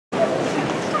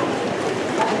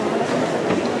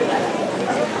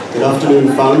Good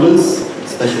afternoon, founders,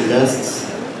 special guests,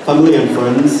 family and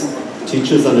friends,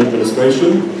 teachers and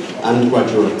administration, and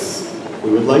graduates.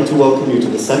 We would like to welcome you to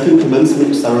the second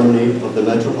commencement ceremony of the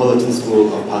Metropolitan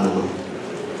School of Panama.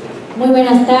 Muy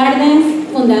buenas tardes,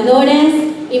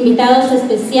 fundadores, invitados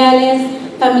especiales,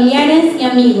 familiares y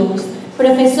amigos,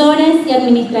 profesores y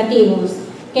administrativos,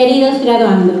 queridos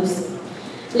graduandos.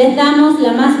 Les damos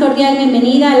la más cordial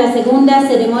bienvenida a la segunda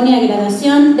ceremonia de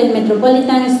graduación del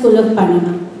Metropolitan School of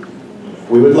Panama.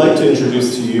 We would like to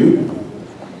introduce to you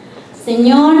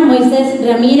Señor Moisés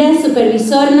Ramírez,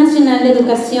 Supervisor Nacional de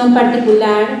Educación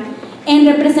Particular, en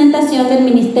representación del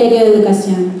Ministerio de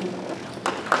Educación.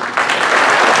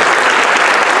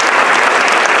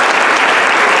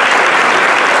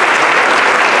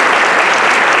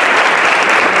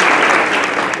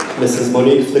 Mrs.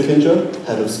 Monique Flickinger,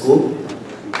 Head of School.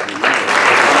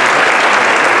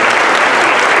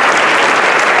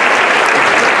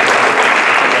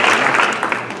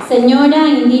 Señora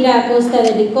Indira Acosta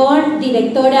de Licor,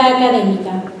 Directora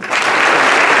Académica.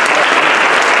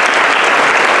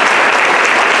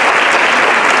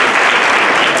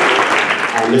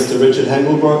 And Mr. Richard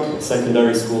Hengelbrock,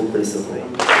 Secondary School Principal.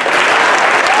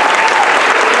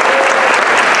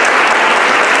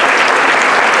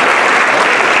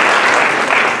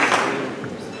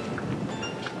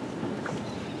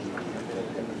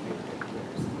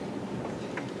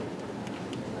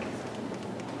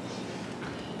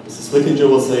 Mrs. Flickinger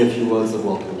will say a few words of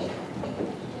welcome.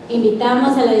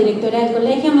 Invitamos a la directora del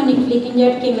colegio, Monique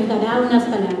Flickinger, quien nos dará unas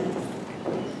palabras.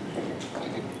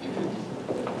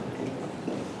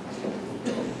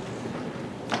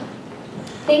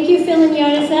 Thank you, Phil and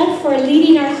UNICEF, for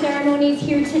leading our ceremonies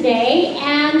here today,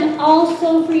 and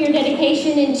also for your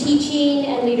dedication in teaching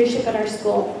and leadership at our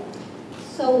school.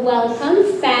 So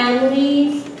welcome,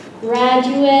 families,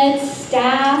 graduates,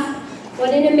 staff.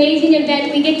 What an amazing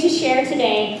event we get to share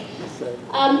today.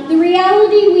 The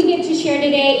reality we get to share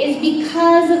today is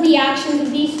because of the actions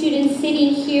of these students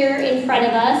sitting here in front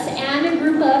of us and a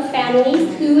group of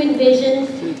families who envisioned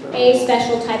a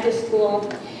special type of school.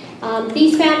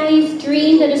 These families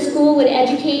dreamed that a school would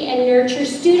educate and nurture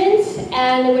students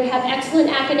and would have excellent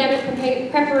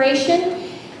academic preparation,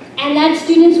 and that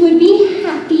students would be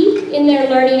happy in their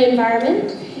learning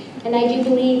environment. And I do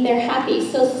believe they're happy.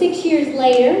 So 6 years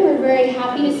later, we're very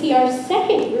happy to see our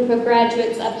second group of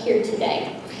graduates up here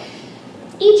today.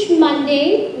 Each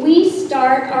Monday, we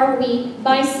start our week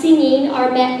by singing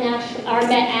our Met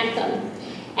Anthem.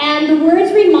 And the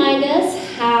words remind us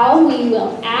how we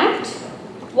will act,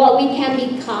 what we can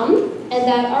become, and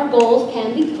that our goals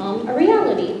can become a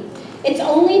reality. It's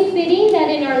only fitting that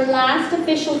in our last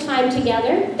official time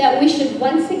together that we should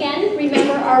once again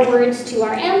remember our words to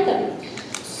our anthem.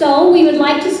 So we would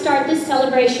like to start this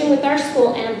celebration with our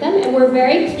school anthem, and we're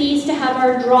very pleased to have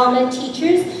our drama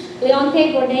teachers,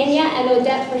 Leonte Gordena and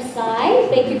Odette Versailles.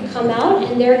 They could come out,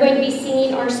 and they're going to be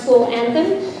singing our school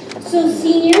anthem. So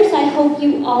seniors, I hope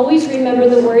you always remember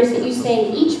the words that you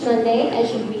sang each Monday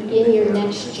as you begin your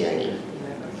next journey.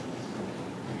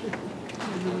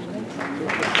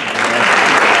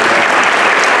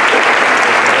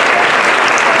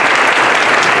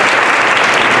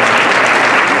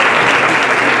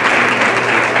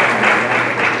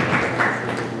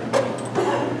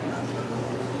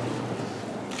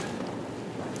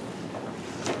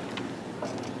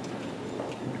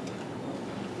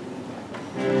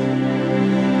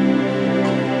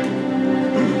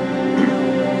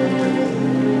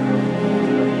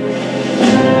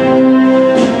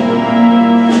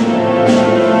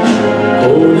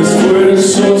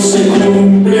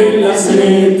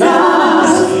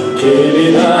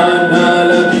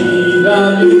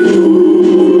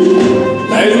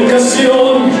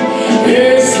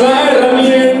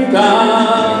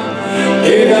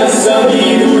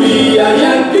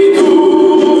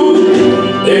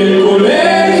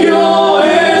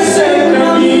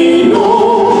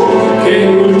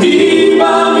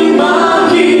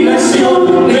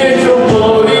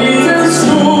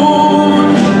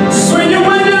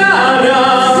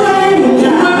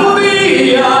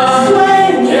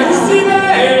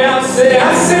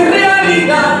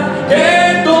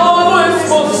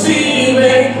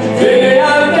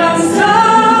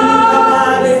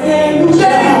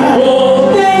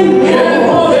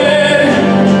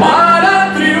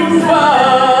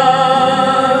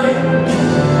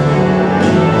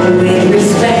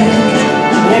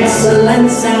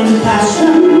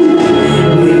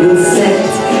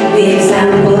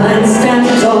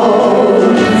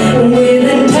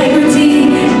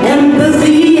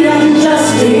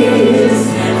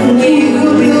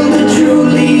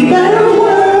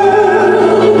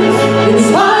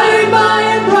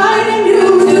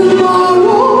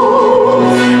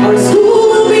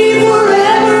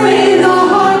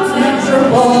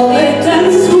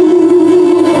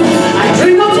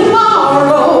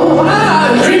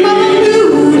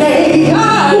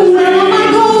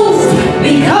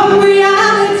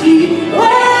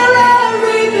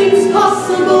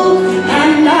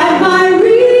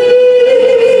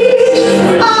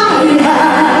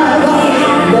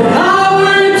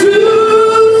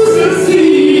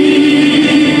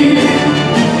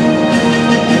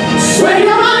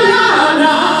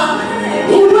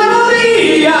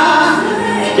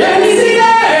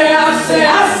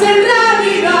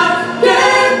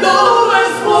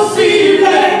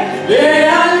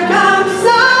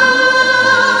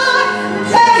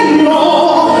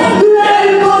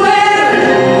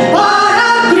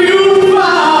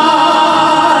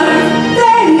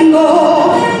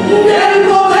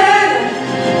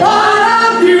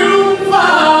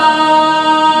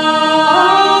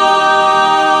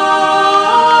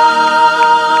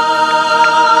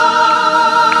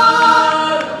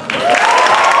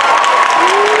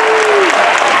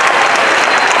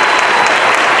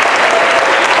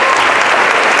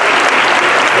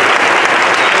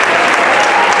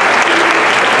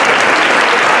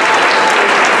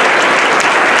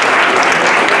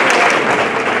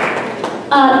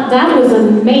 that was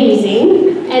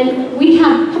amazing. And we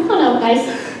have, come on out guys,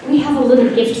 we have a little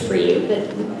gift for you that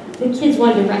the kids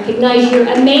want to recognize your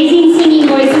amazing singing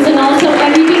voices and also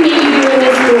everything that you do in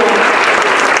this school.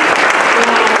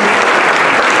 Wow.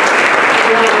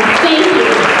 Wow, thank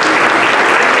you.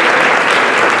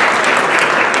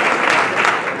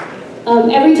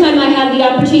 Every time I have the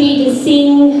opportunity to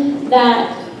sing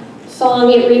that song,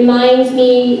 it reminds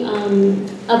me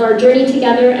of our journey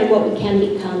together and what we can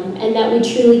become, and that we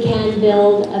truly can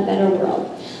build a better world.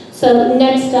 So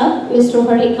next up, Mr.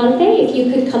 Jorge Conte, if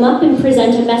you could come up and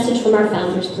present a message from our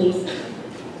founders, please.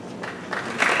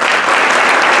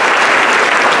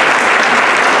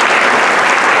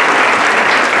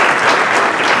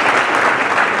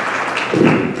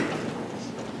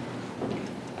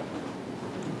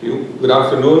 Thank you. Good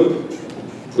afternoon.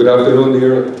 Good afternoon,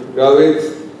 dear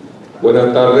graduates.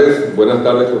 Buenas tardes,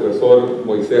 profesor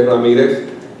Moisés Ramírez.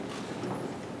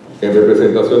 En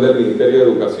representación del Ministerio de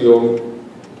Educación,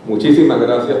 muchísimas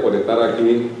gracias por estar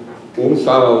aquí un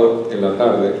sábado en la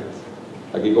tarde,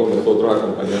 aquí con nosotros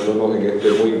acompañándonos en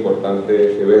este muy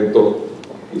importante evento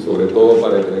y sobre todo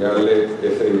para entregarle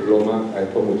ese diploma a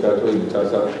estos muchachos y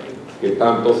muchachas que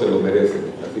tanto se lo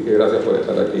merecen. Así que gracias por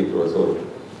estar aquí, profesor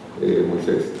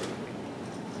Moisés.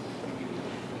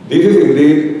 This is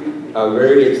indeed a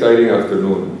very exciting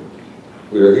afternoon.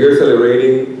 We are here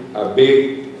celebrating a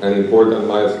big and important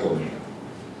milestone.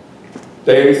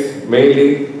 Thanks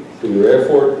mainly to your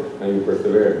effort and your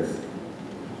perseverance.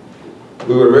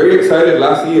 We were very excited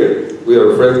last year with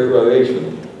our first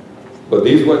graduation, but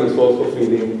this one is also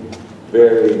feeling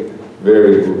very,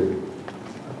 very good.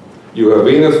 You have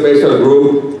been a special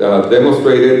group that has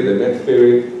demonstrated the Met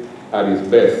spirit at its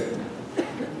best.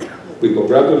 We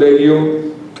congratulate you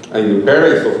and your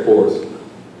parents, of course,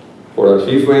 for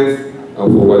achievements and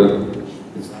for what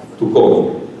is to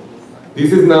come.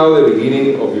 This is now the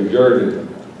beginning of your journey.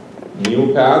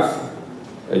 New paths,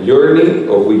 a journey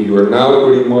of which you are now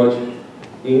pretty much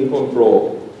in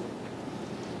control.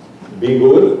 Be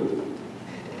good,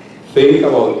 think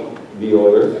about the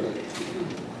others.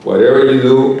 Whatever you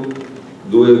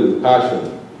do it with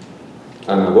passion.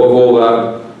 And above all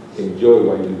that, enjoy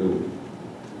what you do.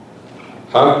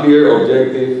 Have clear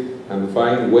objectives and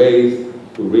find ways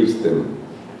to reach them.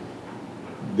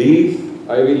 These,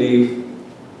 I believe,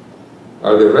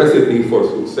 are the recipe for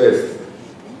success.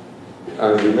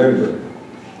 And remember,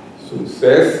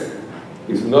 success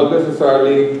is not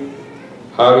necessarily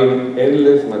having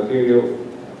endless material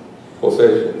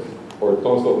possessions or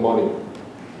tons of money.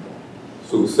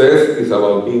 Success is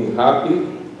about being happy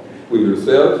with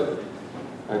yourself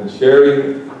and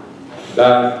sharing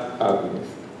that happiness.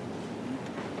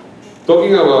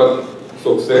 Talking about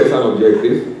success and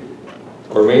objectives,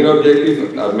 our main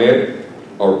objective at MED,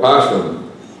 our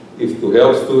passion, is to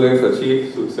help students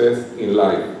achieve success in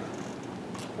life,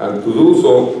 and to do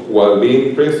so while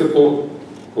being principled,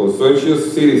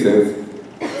 conscientious citizens,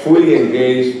 fully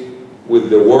engaged with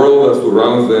the world that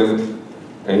surrounds them,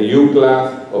 and you,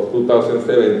 class of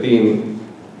 2017,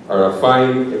 are a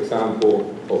fine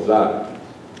example of that.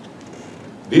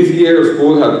 This year's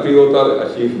school had pivotal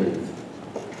achievements.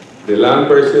 The land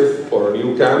purchase for a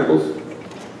new campus,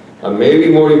 and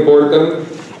maybe more important,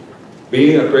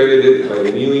 being accredited by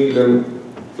the New England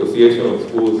Association of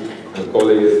Schools and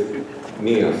Colleges,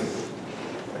 NEAS.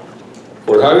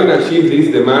 For having achieved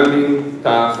this demanding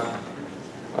task,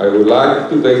 I would like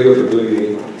to take the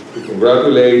opportunity to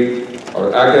congratulate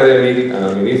our academic and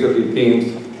administrative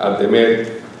teams at the Met,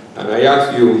 and I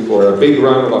ask you for a big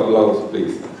round of applause,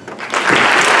 please.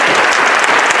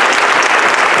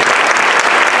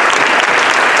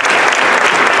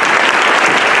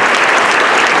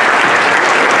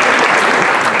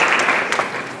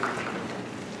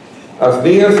 As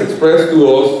NEAS expressed to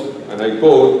us, and I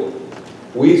quote,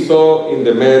 we saw in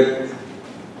the Met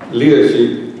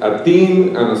leadership a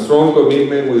team and a strong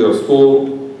commitment with our school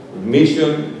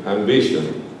mission and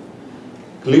vision,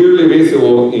 clearly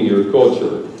visible in your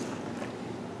culture.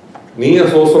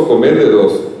 NEAS also commended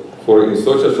us for, in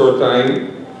such a short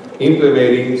time,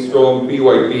 implementing strong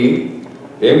PYP,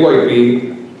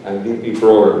 NYP, and DP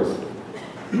programs,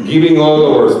 giving all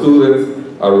of our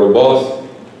students a robust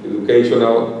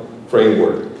educational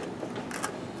framework.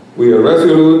 We are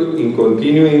resolute in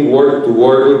continuing to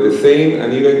work with the same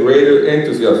and even greater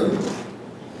enthusiasm,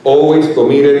 always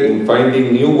committed in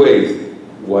finding new ways,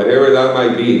 whatever that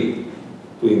might be,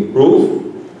 to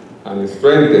improve and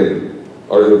strengthen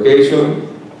our education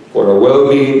for the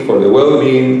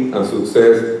well-being and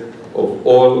success of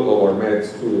all of our Met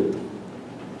students.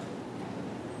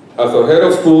 As our head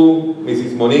of school,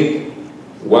 Mrs. Monique,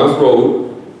 once wrote,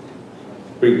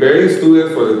 Preparing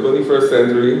students for the 21st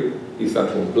century is a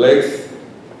complex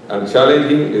and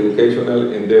challenging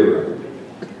educational endeavor.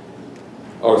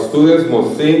 Our students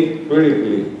must think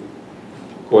critically,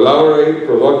 collaborate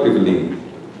productively,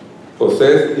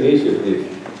 possess initiative,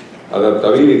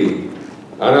 adaptability,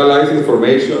 analyze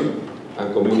information,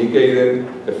 and communicate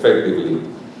them effectively.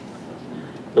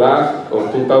 Class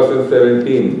of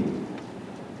 2017,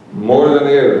 more than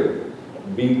ever,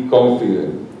 be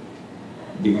confident,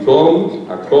 become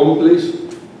accomplished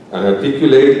and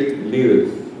articulate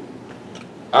leaders.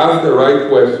 Ask the right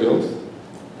questions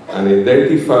and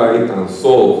identify and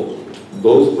solve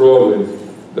those problems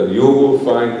that you will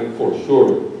find for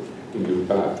sure in your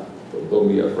path, but don't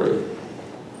be afraid.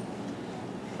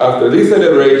 After this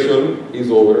celebration is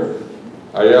over,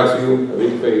 I ask you a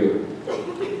big favor.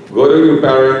 Go to your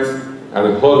parents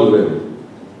and hold them,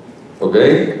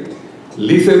 okay?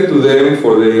 Listen to them,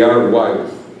 for they are wise.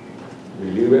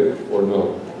 Believe it or not,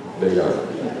 they are.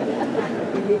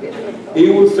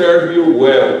 It will serve you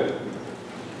well.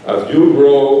 As you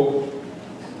grow,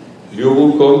 you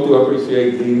will come to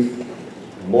appreciate this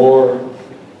more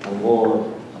and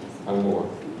more and more.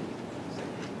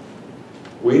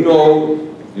 We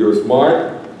know you're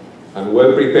smart and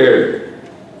well prepared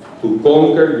to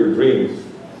conquer your dreams.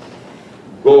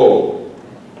 Go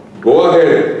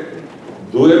ahead,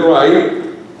 do it right,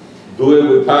 do it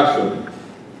with passion.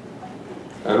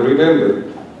 And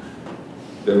remember,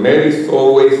 the Met is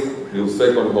always your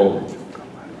second home.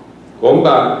 Come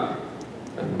back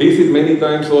and visit many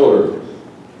times over.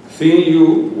 Seeing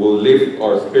you will lift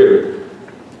our spirit.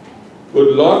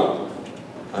 Good luck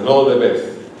and all the best.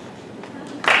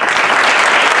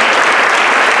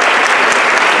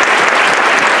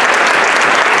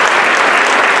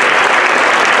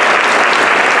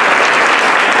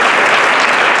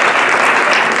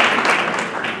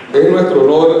 Es nuestro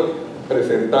honor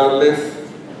presentarles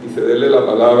y cederle la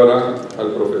palabra al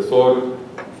profesor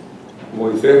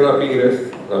Moisés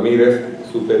Ramírez,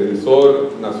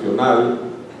 Supervisor Nacional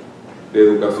de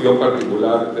Educación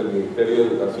Particular del Ministerio de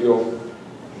Educación,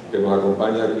 que nos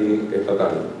acompaña aquí esta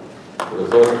tarde.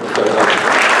 Profesor, muchas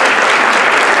gracias.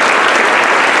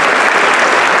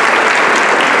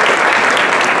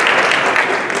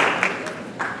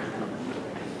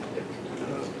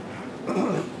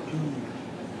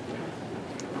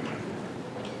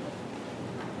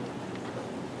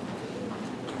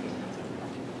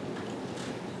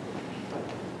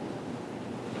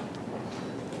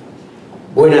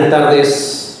 Buenas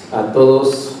tardes a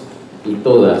todos y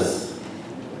todas.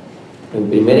 En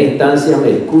primera instancia me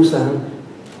excusan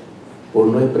por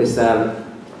no expresar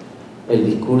el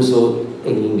discurso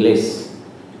en inglés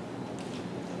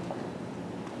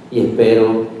y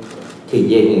espero que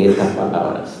lleguen estas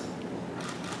palabras.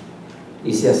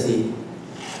 Dice así: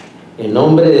 en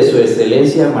nombre de Su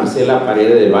Excelencia Marcela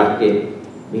Paredes de Vázquez,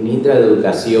 Ministra de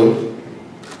Educación,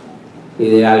 y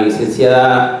de la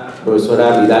licenciada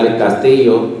profesora Vidales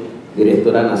Castillo,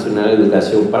 Directora Nacional de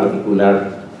Educación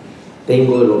Particular,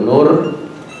 tengo el honor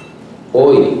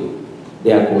hoy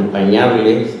de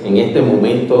acompañarles en este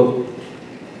momento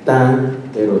tan,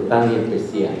 pero tan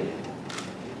especial.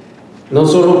 No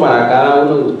solo para cada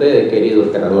uno de ustedes,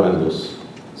 queridos graduandos,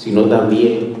 sino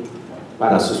también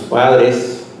para sus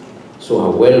padres, sus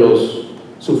abuelos,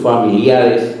 sus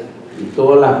familiares y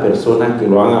todas las personas que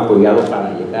lo han apoyado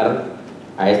para llegar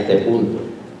a este punto.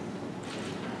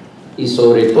 Y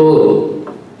sobre todo,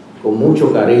 con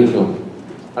mucho cariño,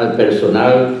 al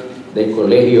personal del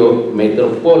Colegio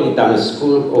Metropolitan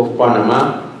School of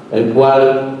Panamá, el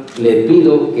cual les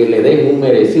pido que le den un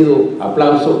merecido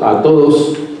aplauso a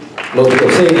todos los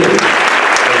docentes.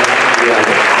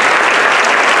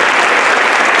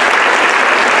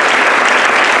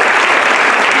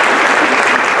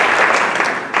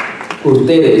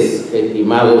 Ustedes,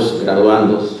 estimados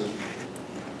graduandos,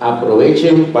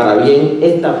 aprovechen para bien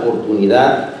esta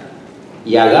oportunidad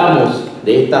y hagamos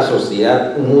de esta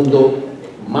sociedad un mundo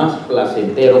más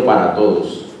placentero para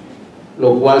todos,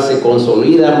 lo cual se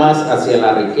consolida más hacia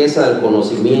la riqueza del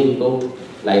conocimiento,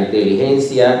 la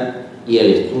inteligencia y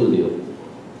el estudio.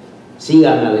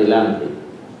 Sigan adelante.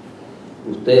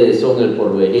 Ustedes son el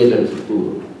porvenir del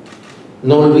futuro.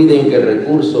 No olviden que el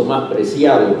recurso más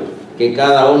preciado que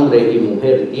cada hombre y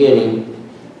mujer tienen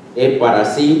es para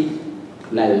sí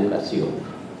la educación.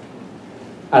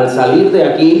 Al salir de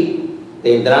aquí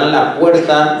tendrán la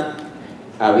puerta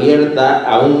abierta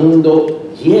a un mundo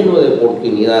lleno de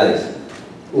oportunidades,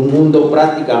 un mundo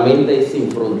prácticamente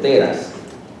sin fronteras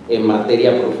en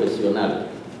materia profesional.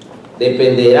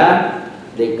 Dependerá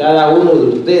de cada uno de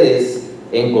ustedes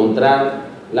encontrar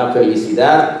la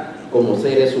felicidad como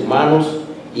seres humanos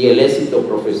y el éxito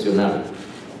profesional.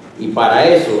 Y para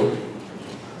eso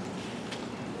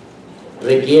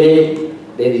requiere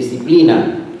de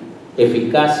disciplina,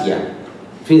 eficacia,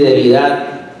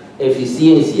 fidelidad,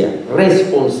 eficiencia,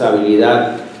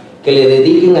 responsabilidad, que le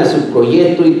dediquen a su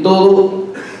proyecto y todo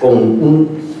con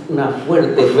una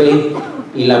fuerte fe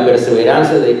y la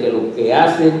perseverancia de que lo que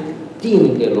hacen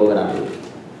tienen que lograrlo.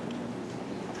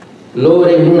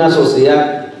 Logren una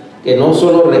sociedad que no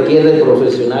solo requiere de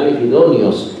profesionales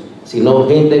idóneos, sino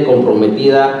gente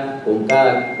comprometida con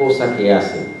cada cosa que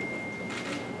hacen.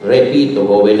 Repito,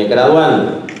 jóvenes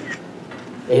graduandos,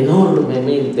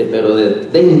 enormemente, pero de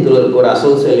dentro del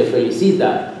corazón se les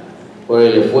felicita por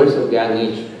el esfuerzo que han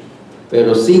hecho.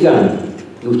 Pero sigan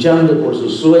luchando por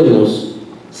sus sueños,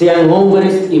 sean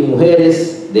hombres y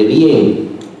mujeres de bien,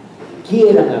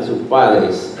 quieran a sus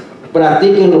padres,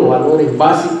 practiquen los valores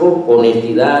básicos,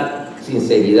 honestidad,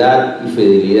 sinceridad y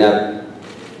fidelidad.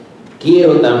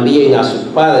 Quiero también a sus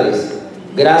padres,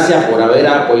 gracias por haber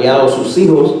apoyado a sus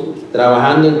hijos,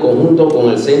 trabajando en conjunto con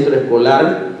el Centro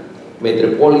Escolar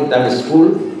Metropolitan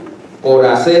School, por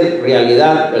hacer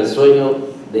realidad el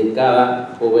sueño de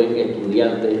cada joven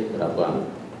estudiante graduando.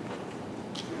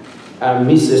 A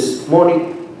Mrs.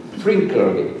 Monique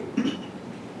Frinkler,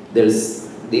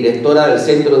 directora del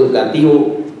centro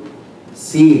educativo,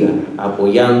 siga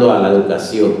apoyando a la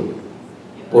educación,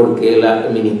 porque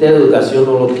el Ministerio de Educación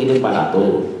no lo tiene para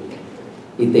todo.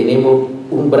 Y tenemos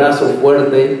un brazo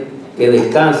fuerte que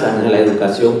descansa en la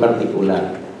educación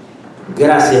particular.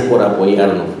 Gracias por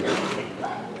apoyarnos.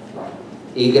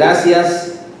 Y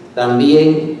gracias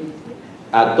también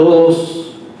a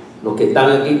todos los que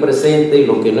están aquí presentes y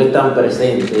los que no están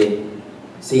presentes.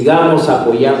 Sigamos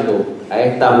apoyando a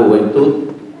esta juventud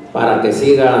para que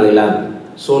siga adelante.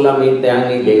 Solamente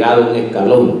han llegado a un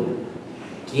escalón.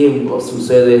 ¿Quién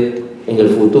sucede en el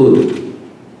futuro?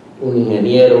 Un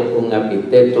ingeniero, un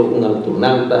arquitecto, un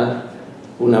astronauta,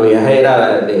 una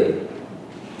viajera de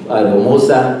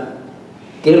aeromoza.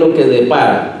 ¿Qué es lo que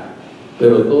depara?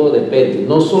 Pero todo depende,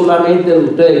 no solamente de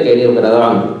ustedes, queridos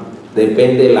graduandos,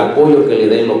 depende del apoyo que le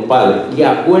den los padres. Y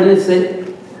acuérdense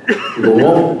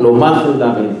lo más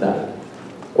fundamental,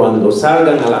 cuando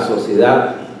salgan a la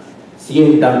sociedad,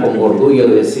 sientan con orgullo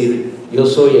de decir: yo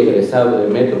soy egresado de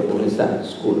Metropolitan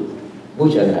School.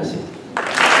 Muchas gracias.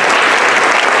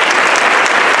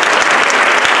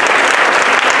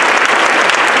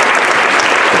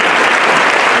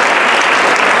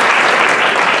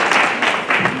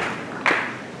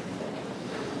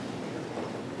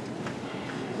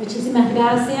 Muchísimas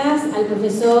gracias al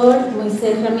profesor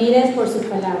Moisés Ramírez por sus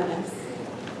palabras.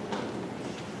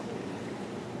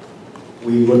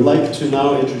 We would like to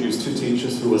now introduce two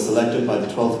teachers who were selected by the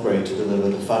 12th grade to deliver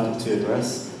the faculty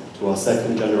address to our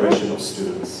second generation of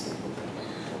students.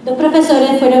 Dos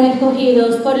profesores fueron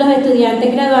escogidos por los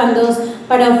estudiantes graduandos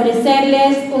para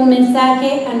ofrecerles un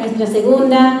mensaje a nuestra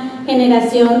segunda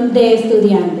generación de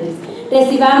estudiantes.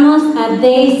 Recibamos a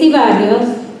Daisy Barrios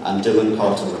and Dylan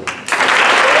Carter.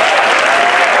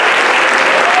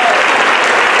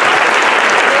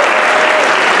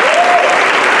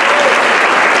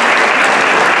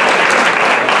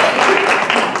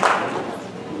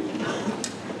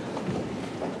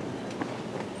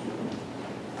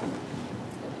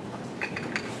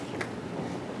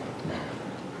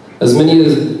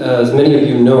 As many of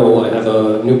you know, I have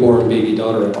a newborn baby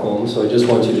daughter at home, so I just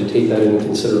want you to take that into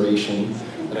consideration,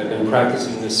 that I've been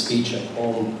practicing this speech at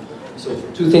home. So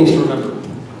 2 things to remember.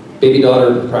 Baby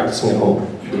daughter practicing at home.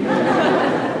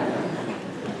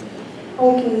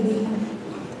 Okay.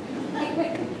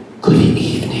 Good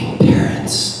evening,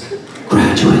 parents,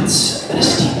 graduates, and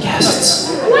esteemed guests.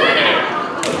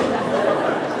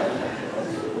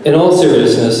 In all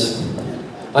seriousness,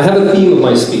 I have a theme of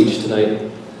my speech tonight.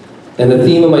 And the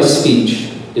theme of my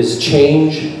speech is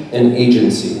change and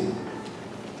agency.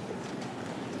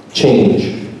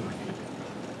 Change.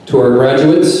 To our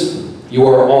graduates, you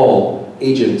are all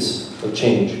agents of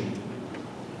change.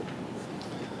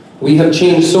 We have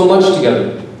changed so much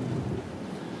together.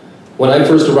 When I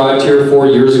first arrived here 4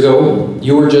 years ago,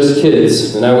 you were just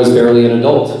kids, and I was barely an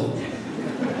adult.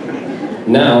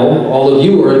 Now, all of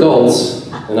you are adults,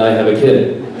 and I have a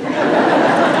kid.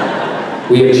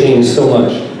 We have changed so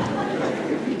much.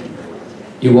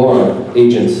 You are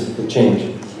agents of change.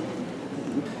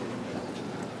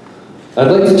 I'd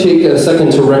like to take a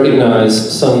second to recognize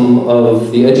some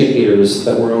of the educators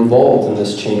that were involved in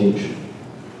this change.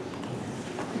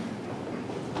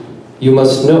 You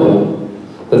must know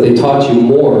that they taught you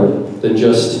more than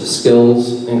just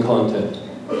skills and content.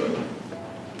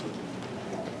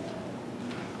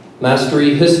 Master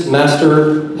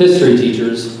history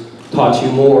teachers taught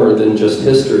you more than just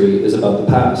history is about the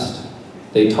past.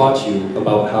 They taught you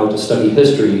about how to study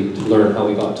history to learn how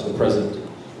we got to the present.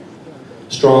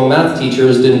 Strong math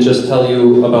teachers didn't just tell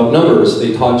you about numbers,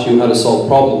 they taught you how to solve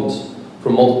problems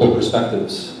from multiple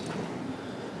perspectives.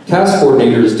 CAS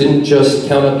coordinators didn't just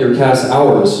count up your CAS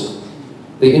hours,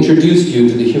 they introduced you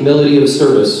to the humility of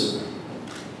service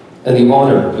and the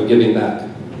honor of giving back.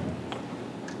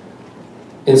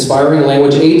 Inspiring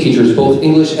language A teachers, both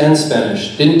English and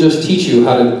Spanish, didn't just teach you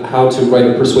how to write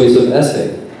a persuasive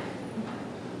essay.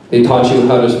 They taught you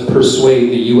how to persuade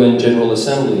the UN General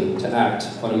Assembly to act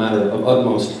on a matter of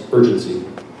utmost urgency.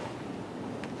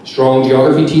 Strong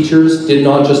geography teachers did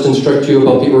not just instruct you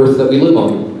about the earth that we live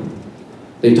on.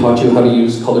 They taught you how to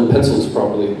use colored pencils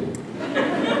properly.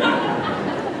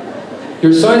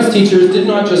 Your science teachers did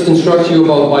not just instruct you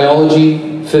about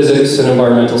biology, physics, and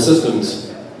environmental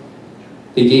systems.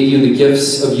 They gave you the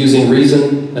gifts of using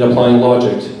reason and applying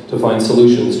logic to find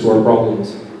solutions to our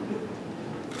problems.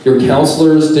 Your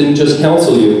counselors didn't just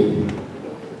counsel you,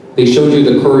 they showed you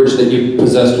the courage that you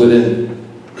possessed within.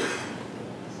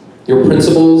 Your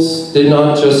principals did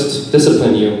not just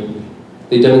discipline you,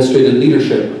 they demonstrated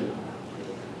leadership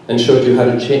and showed you how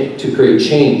to create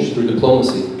change through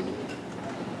diplomacy.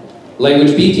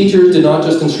 Language B teachers did not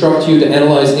just instruct you to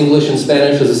analyze English and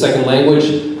Spanish as a second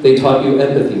language, they taught you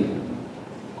empathy.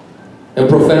 And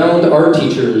profound art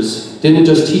teachers didn't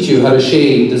just teach you how to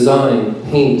shade, design,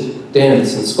 paint,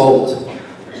 dance, and sculpt.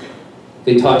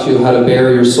 They taught you how to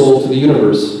bare your soul to the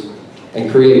universe and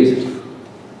create.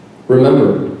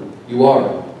 Remember, you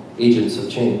are agents of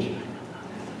change.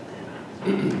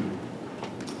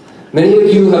 Many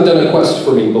of you have done a quest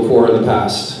for me before in the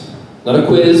past. Not a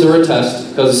quiz or a test,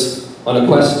 because on a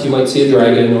quest you might see a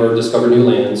dragon or discover new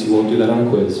lands. You won't do that on a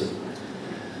quiz.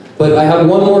 But I have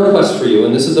one more quest for you,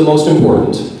 and this is the most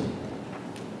important.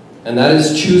 And that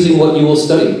is choosing what you will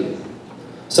study.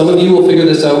 Some of you will figure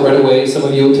this out right away, some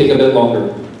of you will take a bit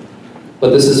longer.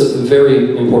 But this is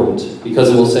very important, because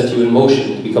it will set you in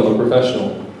motion to become a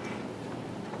professional.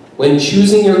 When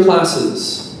choosing your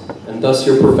classes, and thus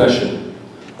your profession,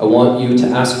 I want you to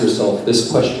ask yourself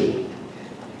this question.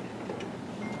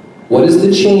 What is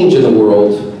the change in the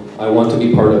world I want to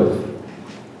be part of?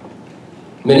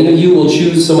 Many of you will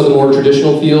choose some of the more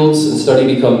traditional fields and study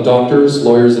to become doctors,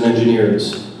 lawyers, and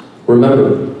engineers.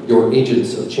 Remember, you're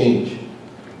agents of change.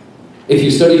 If you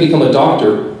study to become a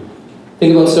doctor,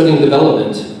 think about studying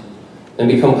development and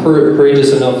become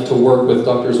courageous enough to work with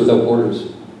Doctors Without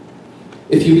Borders.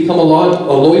 If you become a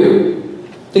lawyer,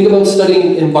 think about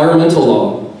studying environmental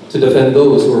law to defend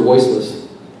those who are voiceless.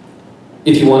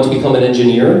 If you want to become an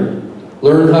engineer,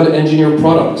 learn how to engineer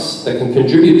products that can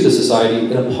contribute to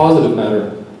society in a positive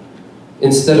manner,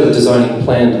 instead of designing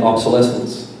planned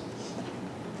obsolescence.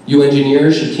 You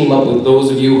engineers should team up with those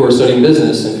of you who are studying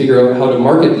business and figure out how to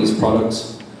market these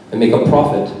products and make a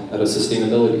profit out of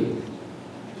sustainability.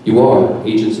 You are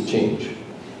agents of change.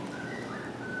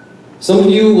 Some of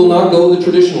you will not go the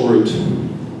traditional route.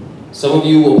 Some of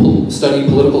you will study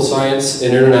political science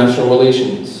and international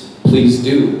relations. Please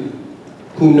do.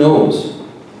 Who knows?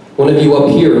 One of you up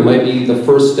here might be the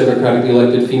first democratically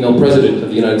elected female president of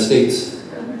the United States,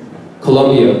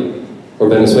 Colombia, or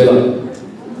Venezuela.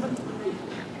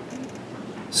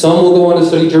 Some will go on to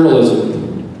study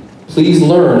journalism. Please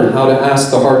learn how to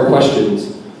ask the hard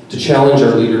questions, to challenge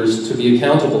our leaders, to be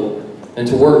accountable, and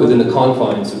to work within the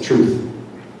confines of truth.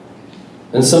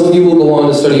 And some of you will go on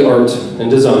to study art and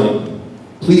design.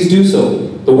 Please do so.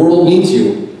 The world needs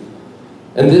you.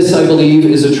 And this, I believe,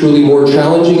 is a truly more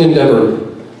challenging endeavor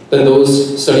than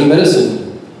those studying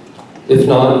medicine, if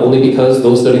not only because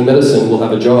those studying medicine will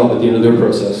have a job at the end of their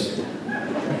process.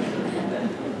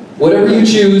 Whatever you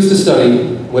choose to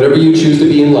study, whatever you choose to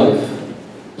be in life,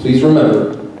 please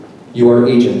remember, you are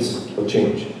agents of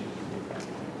change.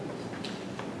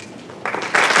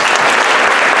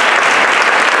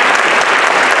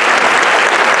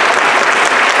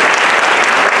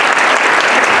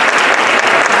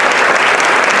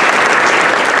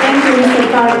 Thank you,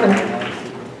 Mr. Carter.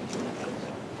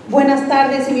 Buenas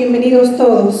tardes y bienvenidos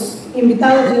todos,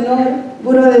 invitados de honor,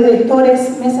 Buró de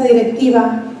Directores, Mesa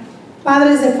Directiva,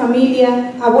 padres de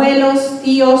familia, abuelos,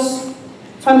 tíos,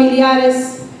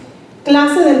 familiares,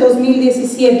 clase del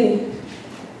 2017.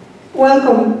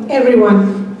 Welcome,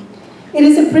 everyone. It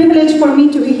is a privilege for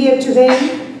me to be here today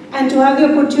and to have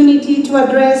the opportunity to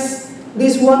address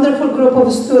this wonderful group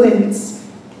of students.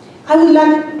 I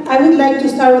would like to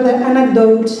start with an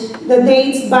anecdote that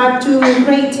dates back to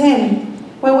grade 10,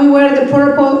 when we were the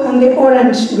purple and the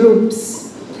orange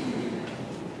groups.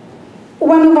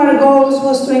 One of our goals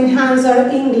was to enhance our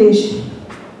English,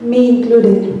 me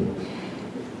included.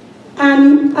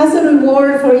 And as a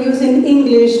reward for using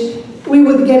English, we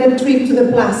would get a trip to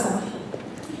the plaza.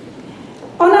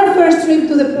 On our first trip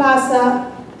to the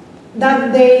plaza,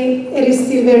 that day, it is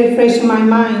still very fresh in my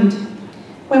mind.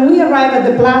 When we arrived at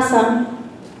the plaza,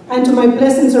 and to my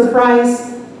pleasant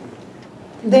surprise,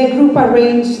 the group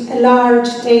arranged a large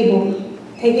table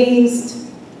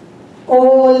against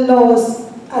all those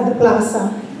at the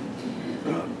plaza.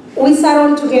 We sat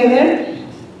all together,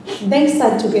 they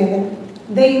sat together.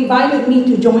 They invited me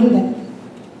to join them.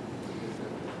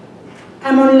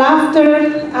 Among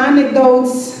laughter,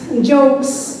 anecdotes, and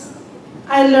jokes,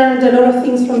 I learned a lot of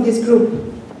things from this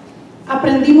group.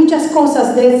 Aprendí muchas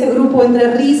cosas de ese grupo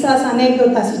entre risas,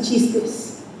 anécdotas y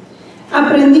chistes.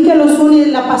 Aprendí que los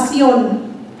une la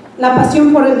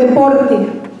pasión por el deporte,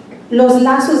 los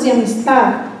lazos de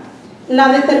amistad, la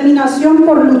determinación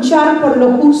por luchar por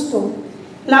lo justo,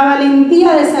 la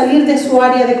valentía de salir de su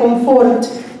área de confort,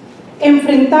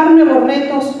 enfrentar nuevos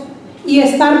retos y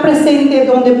estar presente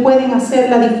donde pueden hacer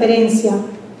la diferencia.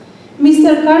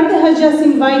 Mr. Carter has just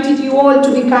invited you all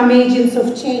to become agents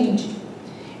of change.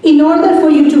 In order for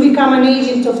you to become an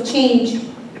agent of change,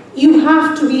 you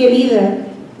have to be a leader.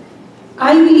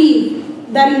 I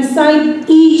believe that inside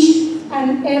each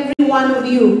and every one of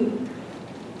you,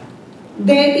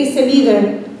 there is a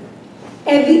leader.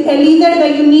 A leader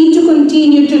that you need to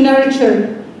continue to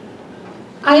nurture.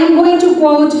 I am going to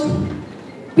quote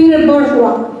Peter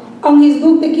Bourgeois on his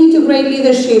book, The Key to Great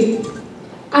Leadership.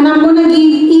 And I'm going to give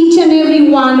each and every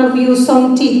one of you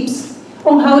some tips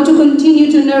on how to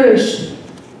continue to nourish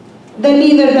the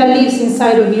leader that lives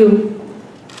inside of you.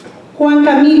 Juan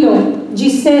Camilo,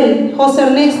 Giselle, Jose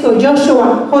Ernesto,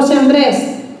 Joshua, Jose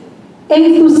Andres,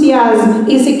 enthusiasm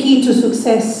is a key to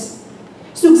success.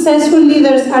 Successful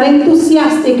leaders are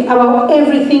enthusiastic about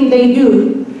everything they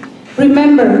do.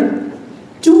 Remember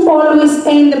to always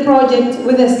end the project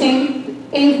with the same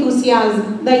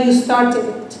enthusiasm that you started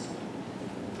it.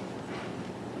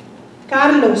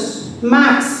 Carlos,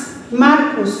 Max,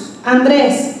 Marcos,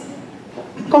 Andres,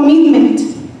 commitment.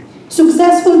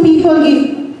 Successful people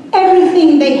give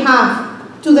everything they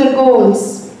have to their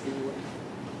goals.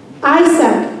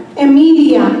 Isaac,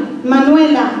 Emilia,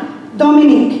 Manuela,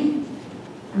 Dominic.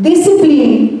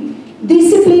 Discipline.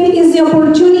 Discipline is the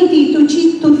opportunity to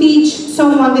teach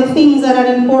someone the things that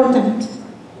are important.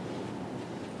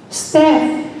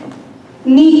 Steph,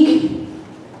 Nick,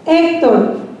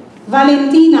 Hector,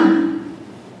 Valentina,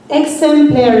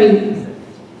 exemplary.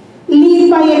 Lead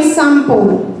by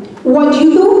example. What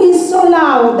you do is so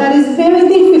loud that it's very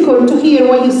difficult to hear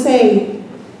what you say.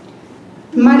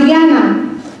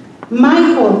 Mariana,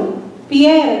 Michael,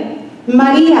 Pierre,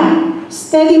 Maria,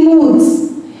 steady moods.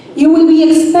 You will be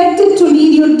expected to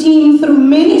lead your team through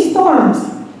many storms,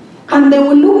 and they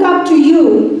will look up to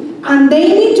you, and they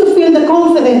need to feel the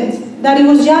confidence that it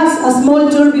was just a small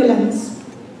turbulence.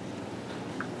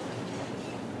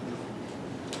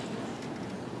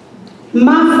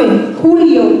 Mafe,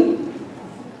 Julio,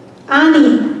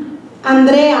 Annie,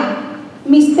 Andrea,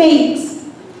 mistakes.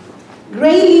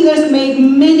 Great leaders make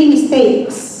many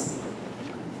mistakes,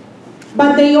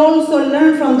 but they also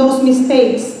learn from those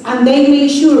mistakes and they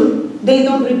make sure they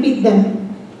don't repeat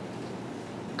them.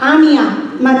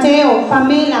 Anya, Mateo,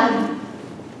 Pamela,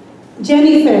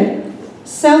 Jennifer,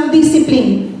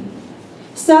 self-discipline.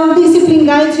 Self-discipline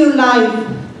guides your life.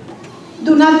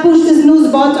 Do not push the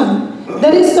snooze button.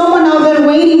 There is someone out there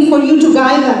waiting for you to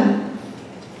guide them.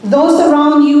 Those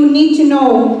around you need to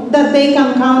know that they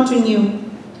can count on you.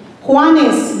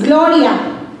 Juanes,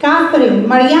 Gloria, Catherine,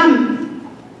 Mariam,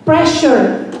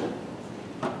 pressure.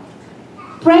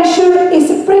 Pressure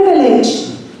is a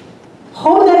privilege.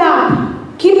 Hold it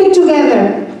up. Keep it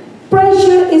together.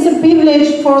 Pressure is a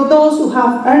privilege for those who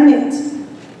have earned it.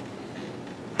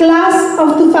 Class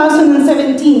of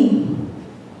 2017.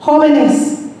 Jóvenes.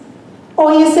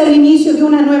 Hoy es el inicio de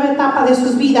una nueva etapa de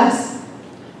sus vidas,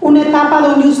 una etapa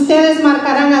donde ustedes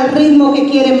marcarán el ritmo que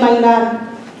quieren bailar,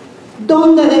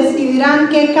 donde decidirán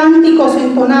qué cánticos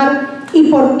entonar y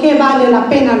por qué vale la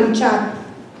pena luchar.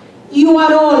 You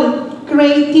are all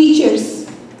great teachers.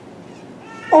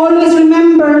 Always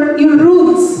remember your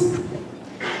roots.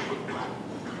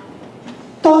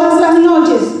 Todas las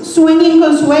noches sueñen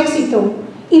con su éxito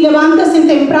y levántense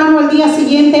temprano al día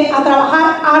siguiente a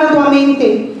trabajar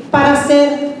arduamente para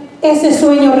hacer ese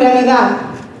sueño realidad.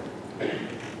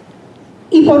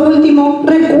 Y por último,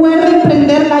 recuerden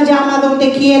prender la llama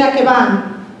donde quiera que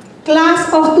van.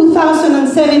 Class of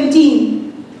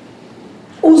 2017,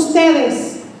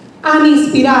 ustedes han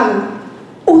inspirado.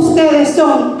 Ustedes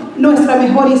son nuestra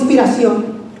mejor inspiración.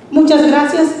 Muchas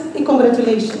gracias y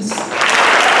congratulations.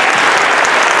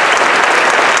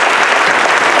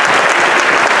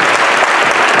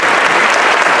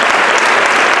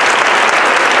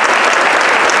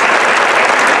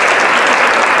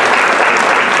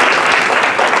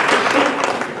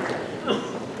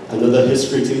 another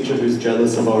history teacher who's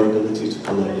jealous of our ability to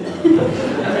collate.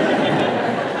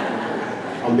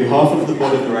 On behalf of the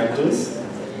Board of Directors,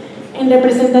 en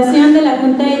representación de la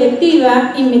Junta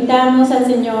Directiva, invitamos al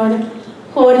señor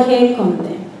Jorge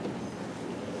Conte.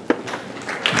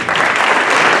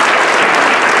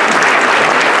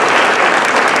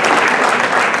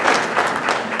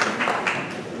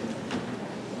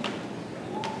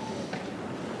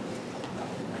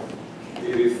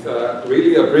 It is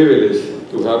really a privilege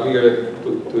to have here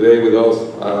today with us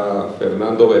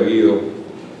Fernando Berguido.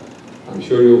 I'm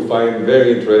sure you'll find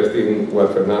very interesting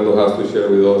what Fernando has to share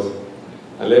with us.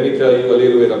 And let me tell you a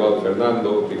little bit about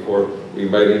Fernando before we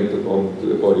invite him to come to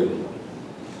the podium.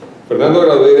 Fernando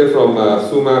graduated from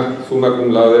summa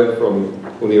cum laude from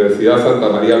Universidad Santa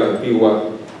María la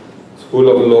Antigua School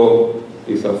of Law.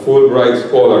 He's a Fulbright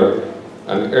scholar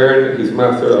and earned his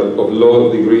Master of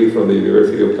Law degree from the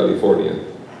University of California.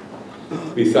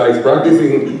 Besides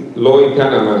practicing law in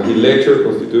Panama, he lectured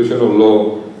constitutional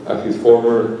law at his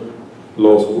former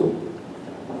law school.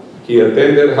 He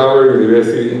attended Howard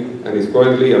University and is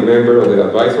currently a member of the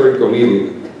advisory committee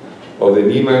of the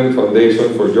Nieman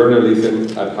Foundation for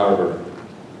Journalism at Harvard.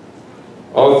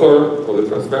 Author of the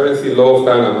Transparency Law of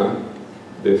Panama,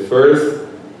 the first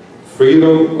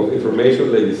freedom of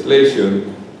information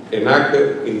legislation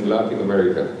enacted in Latin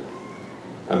America,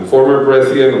 and former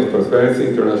president of Transparency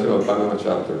International Panama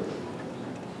chapter.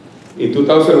 In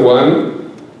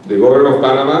 2001, the governor of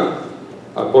Panama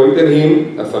appointed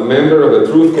him as a member of the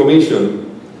Truth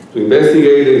Commission to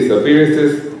investigate the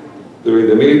disappearances during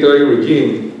the military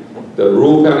regime that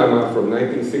ruled Panama from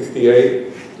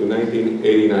 1968 to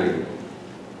 1989.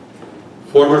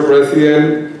 Former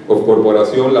president of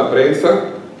Corporación La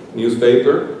Prensa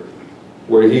newspaper,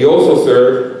 where he also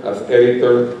served as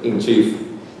editor-in-chief.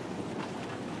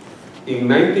 In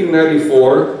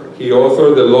 1994, he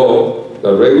authored the law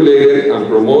that regulated and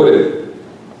promoted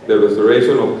the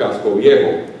restoration of Casco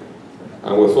Viejo,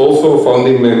 and was also a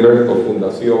founding member of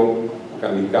Fundación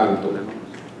Calicanto.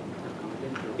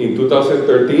 In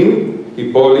 2013,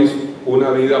 he published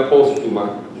Una Vida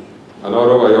Póstuma, an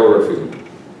autobiography.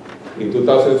 In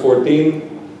 2014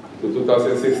 to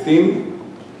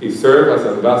 2016, he served as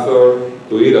ambassador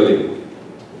to Italy.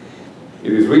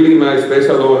 It is really my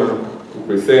special honor to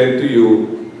present to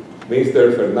you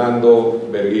Mr. Fernando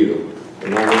Berguido.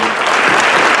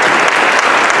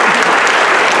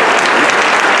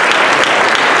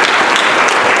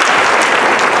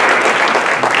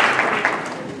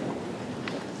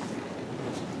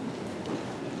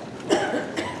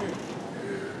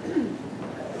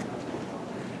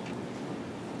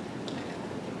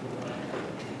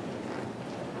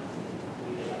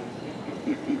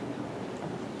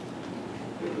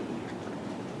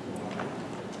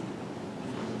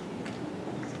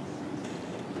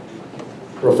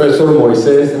 Profesor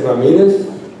Moisés Ramírez,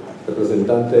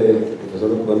 representante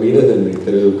profesor Ramírez del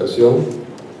Ministerio de Educación.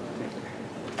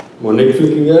 Monique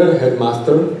Flickinger,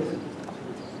 Headmaster.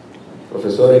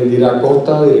 Profesora Indira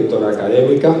Costa, Directora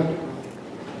Académica.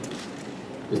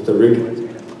 Mr. Rick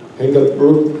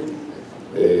Engelbrook,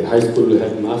 High School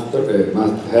Headmaster,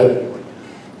 Head.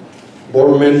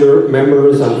 Board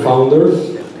members and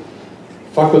founders.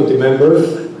 Faculty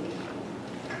members.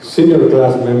 Senior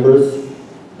class members.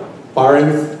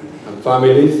 Parents and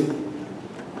families,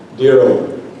 dear all.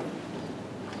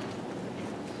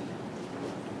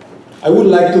 I would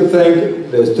like to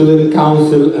thank the Student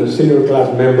Council and senior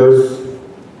class members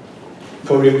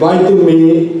for inviting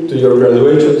me to your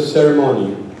graduation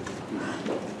ceremony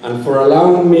and for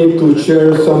allowing me to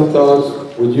share some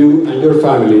thoughts with you and your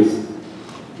families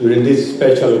during this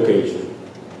special occasion.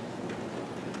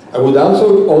 I would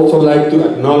also like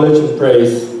to acknowledge and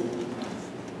praise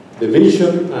the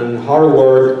vision and hard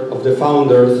work of the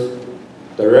founders,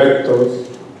 directors,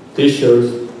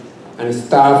 teachers, and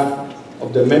staff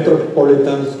of the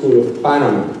Metropolitan School of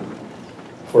Panama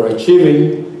for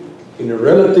achieving, in a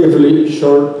relatively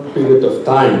short period of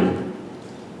time,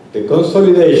 the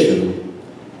consolidation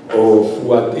of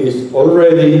what is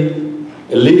already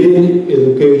a leading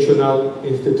educational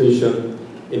institution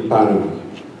in Panama.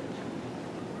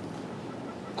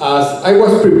 As I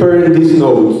was preparing these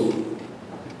notes,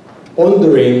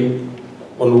 pondering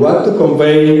on what to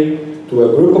convey to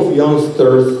a group of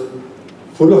youngsters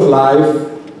full of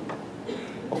life,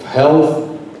 of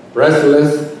health,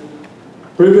 restless,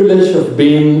 privilege of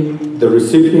being the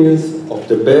recipients of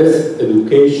the best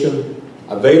education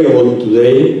available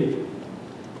today,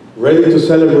 ready to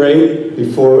celebrate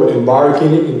before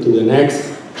embarking into the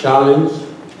next challenge,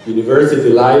 university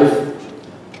life,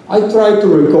 I tried to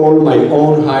recall my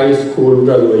own high school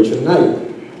graduation night.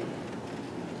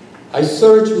 I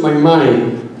searched my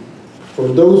mind for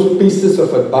those pieces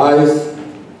of advice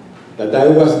that I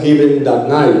was given that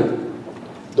night,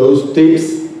 those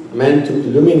tips meant to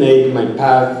illuminate my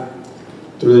path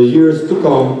through the years to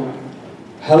come,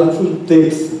 helpful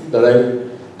tips that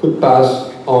I could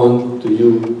pass on to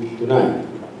you tonight.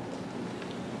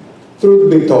 Truth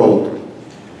be told,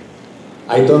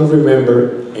 I don't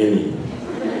remember any.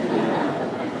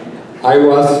 I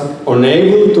was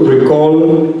unable to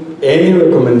recall any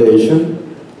recommendation,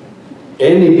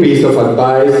 any piece of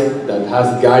advice that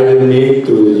has guided me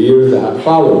through the years that have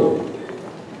followed.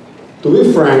 To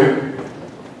be frank,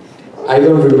 I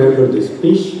don't remember the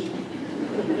speech,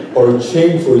 or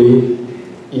shamefully,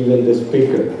 even the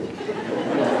speaker.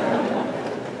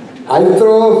 I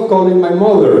thought of calling my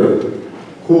mother,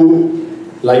 who,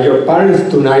 like your parents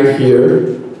tonight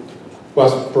here,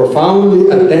 was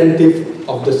profoundly attentive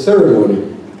of the ceremony,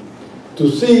 to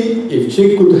see if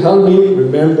she could help me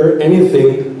remember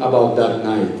anything about that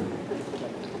night.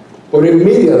 But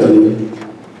immediately,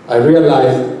 I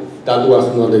realized that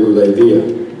was not a good idea.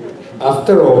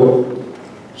 After all,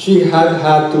 she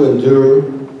had to endure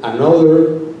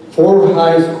another 4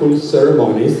 high school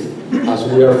ceremonies, as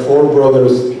we are 4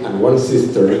 brothers and 1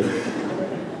 sister,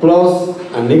 plus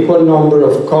an equal number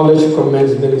of college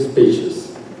commencement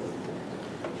speeches.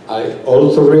 I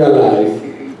also realized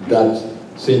that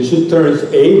since she turns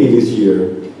 80 this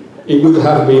year, it would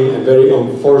have been a very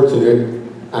unfortunate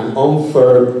and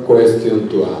unfair question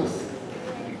to ask.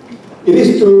 It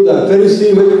is true that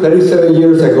 37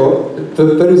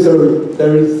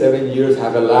 years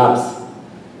have elapsed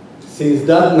since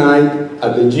that night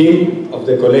at the gym of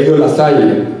the Colegio La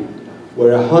Salle,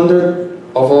 where 100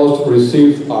 of us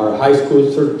received our high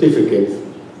school certificates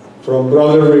from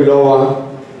Brother Riloa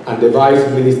and the Vice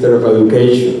Minister of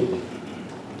Education.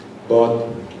 But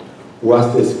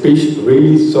was the speech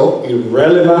really so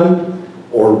irrelevant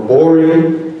or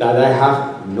boring that I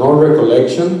have no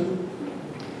recollection?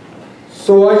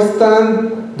 So I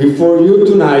stand before you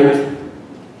tonight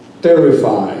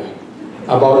terrified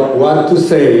about what to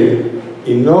say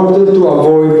in order to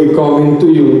avoid becoming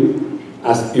to you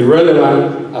as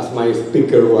irrelevant as my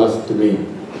speaker was to me.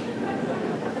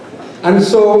 And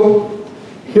so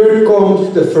here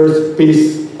comes the first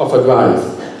piece of advice.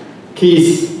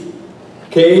 KISS,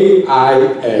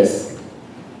 K-I-S.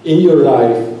 In your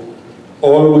life,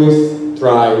 always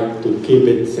try to keep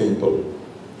it simple.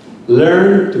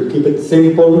 Learn to keep it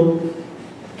simple.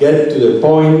 Get to the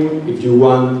point if you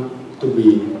want to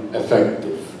be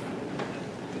effective.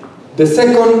 The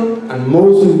second and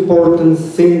most important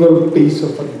single piece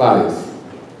of advice: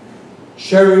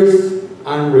 cherish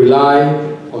and rely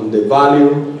on the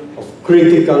value of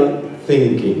critical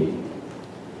thinking.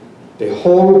 The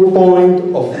whole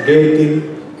point of getting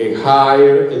a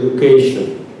higher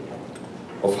education,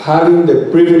 of having the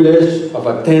privilege of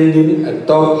attending a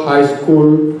top high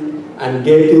school and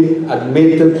getting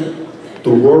admitted to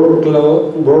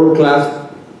world-class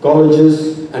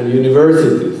colleges and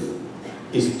universities,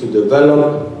 is to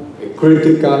develop a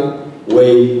critical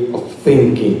way of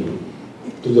thinking,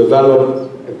 to develop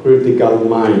a critical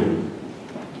mind.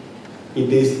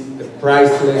 It is a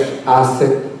priceless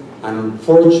asset, and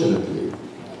unfortunately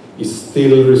is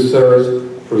still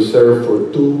reserved for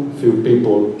too few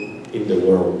people in the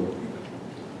world.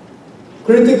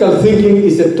 Critical thinking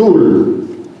is a tool,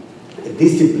 a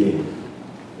discipline,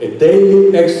 a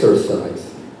daily exercise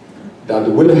that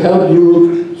will help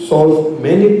you solve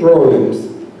many problems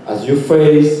as you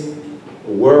face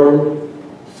a world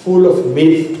full of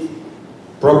myths,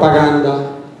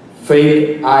 propaganda,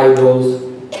 fake idols,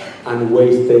 and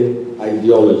wasted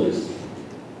ideologies.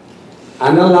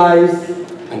 Analyze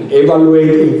and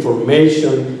evaluate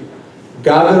information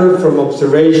gathered from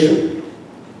observation,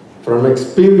 from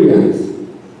experience,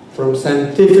 from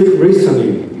scientific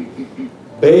reasoning,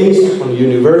 based on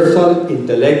universal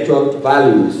intellectual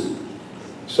values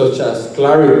such as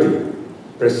clarity,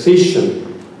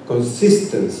 precision,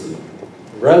 consistency,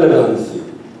 relevancy,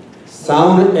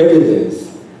 sound evidence,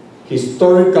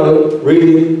 historical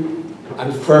reading,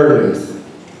 and fairness.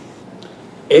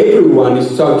 Everyone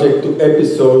is subject to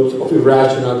episodes of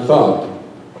irrational thought.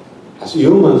 As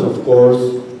humans, of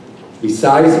course,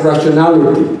 besides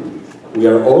rationality, we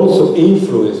are also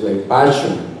influenced by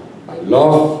passion, by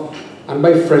love, and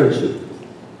by friendship.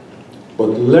 But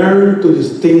learn to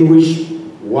distinguish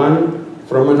one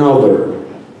from another.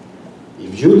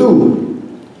 If you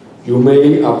do, you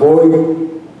may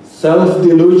avoid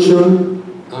self-delusion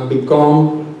and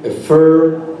become a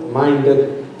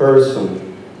fair-minded person.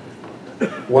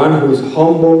 One who is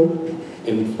humble,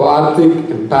 empathic,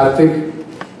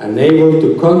 and able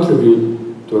to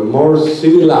contribute to a more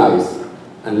civilized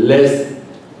and less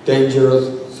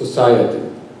dangerous society.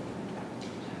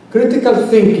 Critical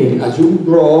thinking as you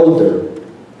grow older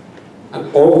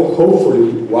and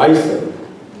hopefully wiser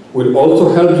will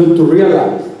also help you to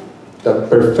realize that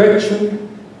perfection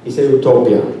is a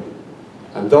utopia,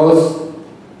 and thus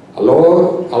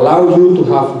allow you to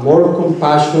have more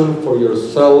compassion for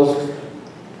yourself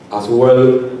as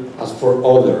well as for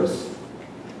others.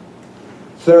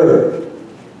 Third,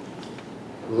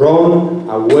 run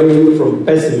away from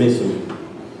pessimism.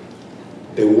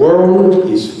 The world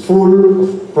is full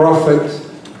of prophets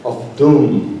of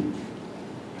doom.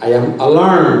 I am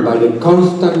alarmed by the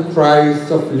constant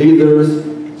cries of leaders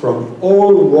from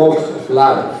all walks of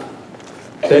life,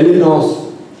 telling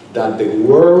us that the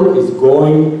world is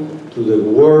going through the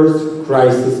worst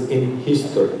crisis in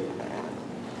history.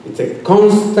 It's a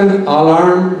constant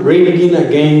alarm ringing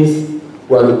against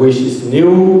what which is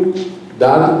new,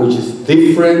 that which is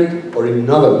different or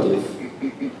innovative.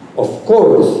 Of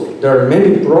course, there are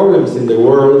many problems in the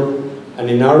world and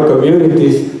in our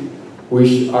communities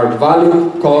which are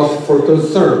valid cause for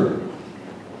concern,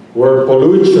 where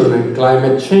pollution and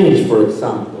climate change, for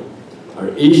example, are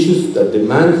issues that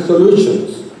demand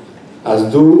solutions,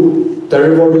 as do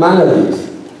terrible maladies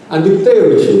and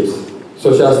dictatorships,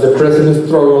 such as the present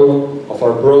struggle of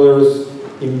our brothers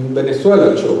in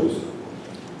Venezuela shows.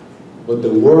 But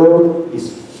the world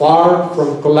is far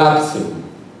from collapsing.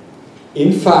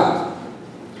 In fact,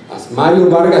 as Mario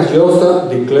Vargas Llosa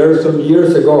declared some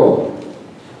years ago,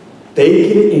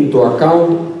 taking into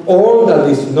account all that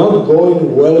is not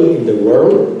going well in the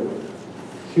world,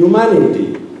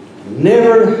 humanity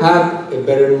never had a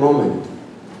better moment.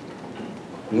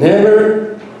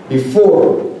 Never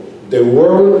before the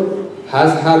world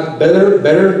has had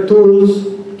better tools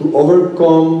to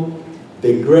overcome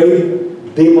the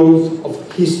great demons of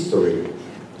history: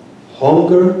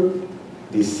 hunger,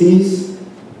 disease,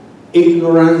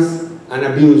 ignorance, and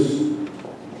abuse.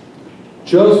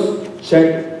 Just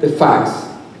check the facts,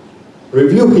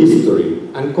 review history,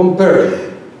 and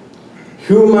compare.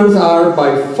 Humans are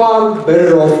by far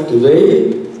better off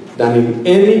today than in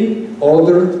any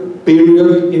other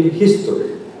period in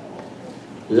history.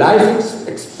 Life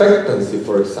expectancy,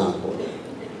 for example,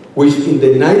 which in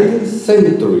the 19th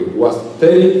century was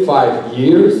 35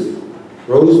 years,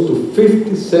 rose to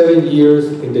 57 years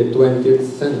in the 20th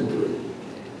century.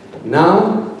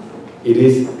 Now, it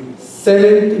is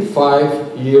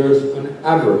 75 years on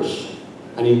average,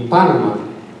 and in Panama,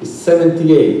 it's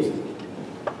 78.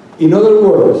 In other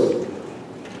words,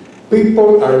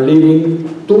 people are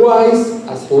living twice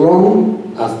as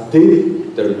long as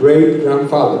did their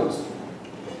great-grandfathers.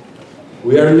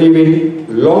 We are living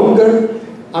longer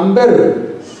and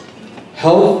better.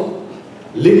 Health,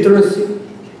 literacy,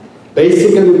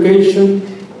 basic education,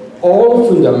 all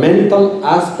fundamental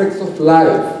aspects of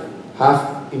life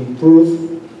have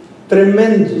improved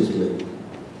tremendously.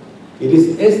 It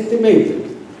is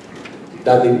estimated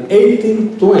that in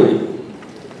 1820,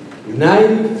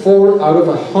 94 out of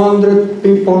 100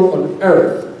 people on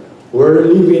Earth were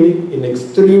living in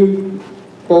extreme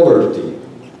poverty.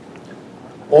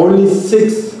 Only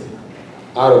 6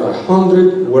 out of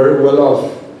 100 were well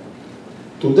off.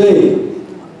 Today,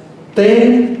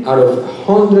 10 out of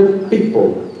 100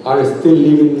 people are still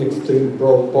living in extreme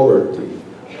poverty,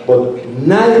 but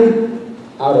 9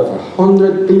 out of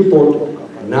 100 people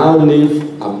now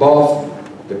live above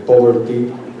the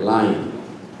poverty line.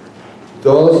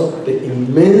 Thus, the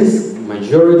immense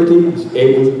majority is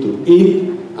able to eat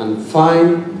and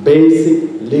find basic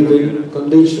living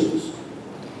conditions.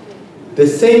 The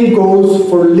same goes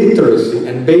for literacy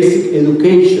and basic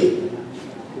education.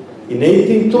 In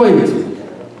 1820,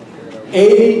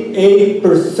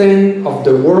 88% of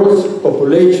the world's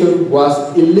population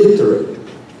was illiterate.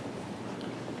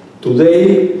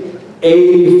 Today,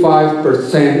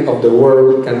 85% of the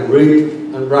world can read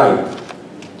and write.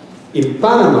 In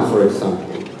Panama, for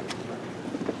example,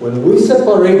 when we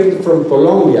separated from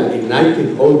Colombia in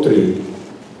 1903,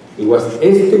 it was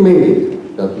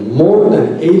estimated that more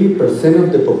than 80%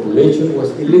 of the population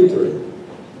was illiterate.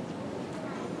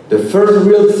 The first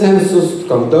real census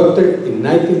conducted in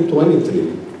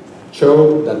 1923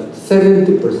 showed that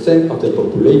 70% of the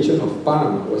population of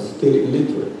Panama was still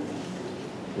illiterate.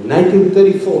 In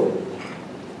 1934,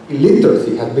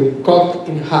 illiteracy had been cut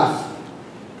in half,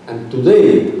 and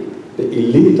today the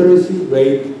illiteracy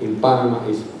rate in Panama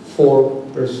is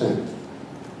 4%.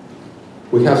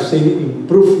 We have seen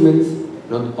improvements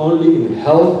not only in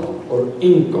health or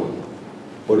income,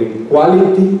 but in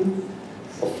quality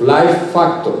of life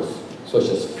factors such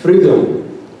as freedom,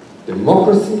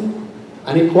 democracy,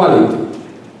 and equality.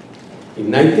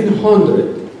 In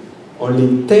 1900,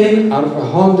 only 10 out of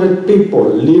 100 people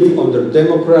live under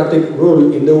democratic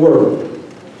rule in the world.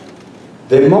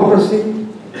 Democracy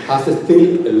has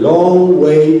still a long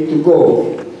way to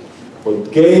go,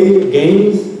 but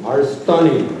gains are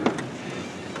stunning.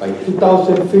 By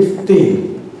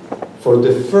 2015, for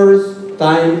the first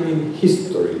time in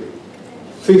history,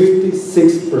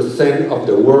 56% of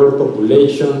the world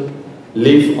population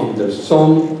live under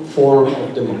some form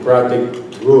of democratic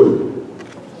rule.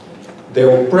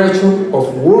 The oppression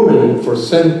of women for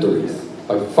centuries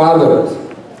by fathers,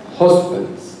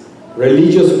 husbands,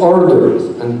 religious orders,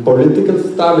 and political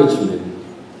establishment,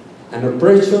 an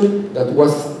oppression that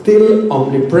was still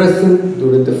omnipresent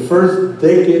during the first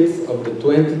decades of the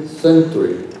 20th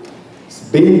century, is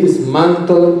being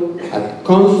dismantled at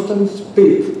constant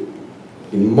speed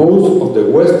in most of the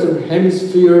Western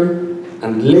Hemisphere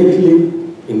and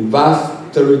lately in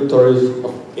vast territories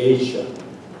of Asia.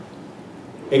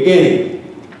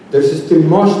 Again, there's still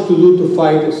much to do to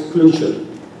fight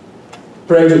exclusion,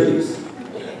 prejudice,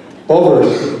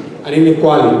 poverty, and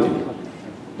inequality,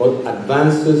 but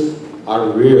advances are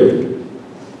real.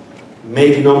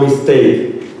 Make no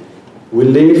mistake, we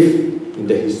live in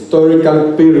the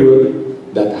historical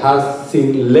period that has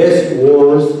seen less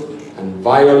wars and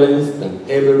violence than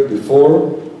ever before,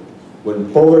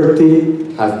 when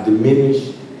poverty has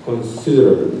diminished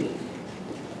considerably.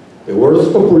 The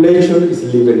world's population is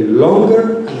living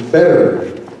longer and better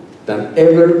than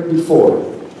ever before,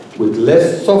 with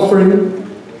less suffering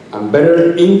and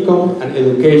better income and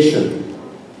education.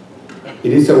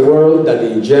 It is a world that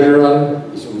in general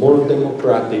is more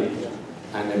democratic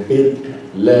and a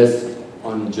bit less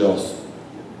unjust.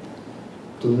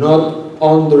 Do not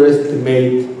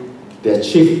underestimate the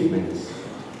achievements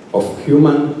of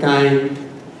humankind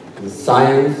in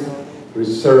science,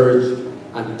 research,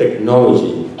 and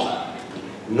technology,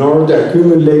 nor the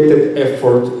accumulated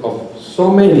effort of so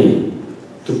many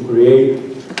to create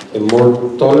a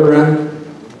more tolerant,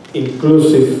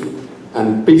 inclusive,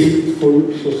 and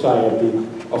peaceful society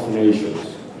of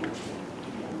nations.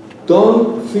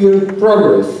 Don't fear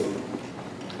progress.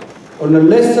 On a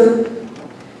lesser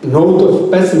note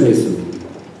of pessimism,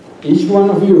 each one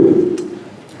of you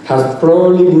has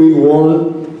probably been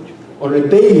warned on a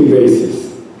daily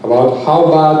basis about how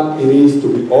bad it is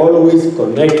to be always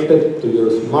connected to your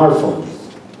smartphones,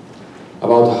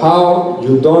 about how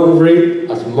you don't read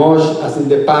as much as in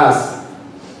the past,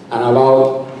 and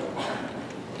about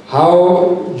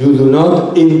how you do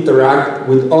not interact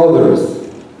with others,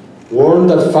 warned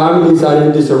that families are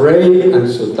in disarray and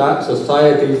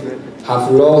societies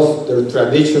have lost their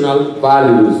traditional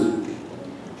values.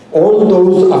 All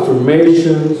those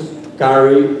affirmations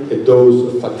carry a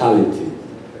dose of fatality.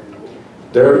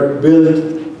 They're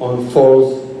built on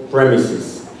false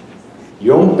premises.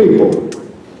 Young people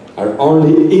are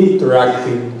only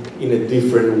interacting in a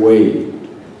different way,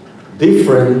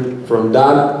 different from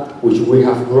that which we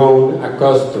have grown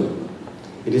accustomed.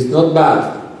 It is not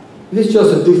bad. It is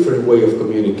just a different way of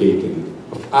communicating,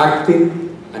 of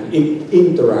acting and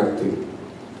interacting.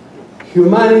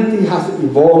 Humanity has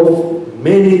evolved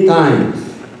many times,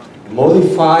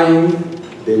 modifying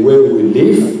the way we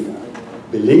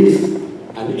live, believe,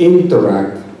 and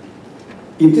interact.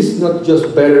 It is not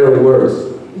just better or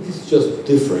worse, it is just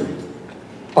different.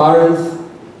 Parents,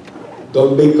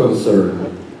 don't be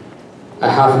concerned. I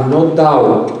have no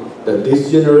doubt that this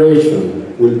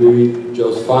generation will be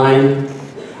just fine,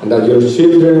 and that your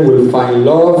children will find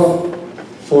love,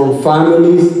 form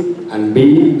families, and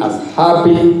be as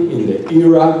happy in the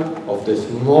era of the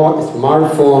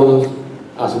smartphones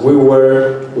as we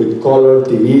were with color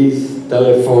TVs,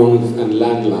 telephones, and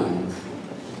landlines.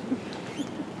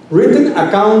 Written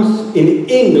accounts in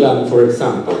England, for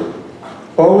example,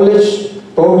 published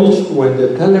when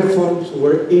the telephones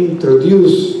were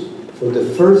introduced for the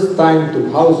first time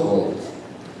to households,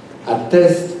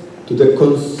 attest to the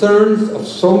concerns of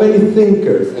so many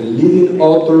thinkers and leading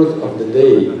authors of the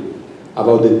day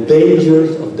about the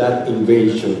dangers of that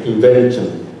invention.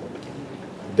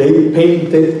 They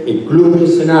painted a gloomy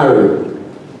scenario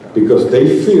because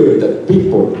they feared that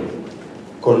people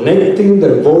connecting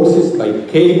their voices by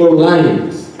cable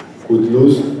lines would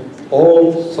lose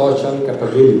all social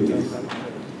capabilities.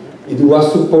 It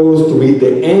was supposed to be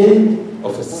the end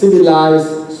of a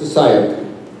civilized society,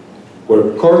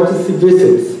 where courtesy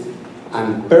visits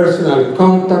and personal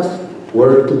contacts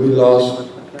were to be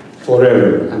lost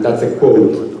forever, and that's a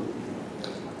quote.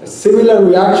 A similar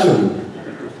reaction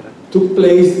took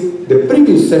place the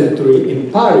previous century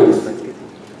in Paris,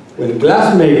 when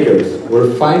glassmakers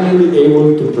were finally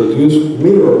able to produce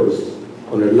mirrors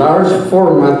on a large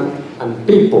format, and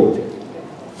people,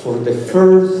 for the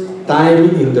first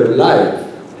time in their life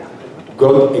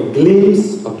got a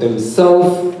glimpse of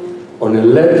themselves on a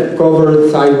lead-covered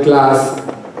side glass,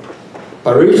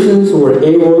 Parisians were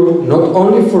able not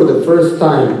only for the first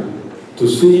time to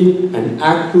see an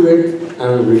accurate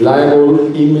and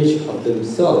reliable image of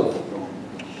themselves,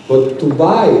 but to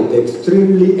buy the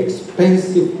extremely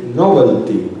expensive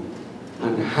novelty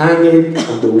and hang it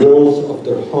on the walls of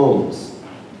their homes.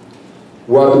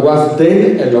 What was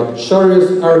then a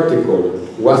luxurious article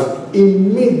was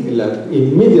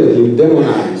immediately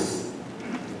demonized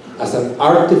as an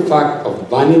artifact of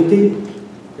vanity,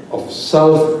 of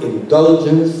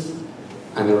self-indulgence,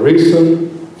 and a reason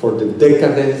for the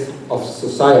decadence of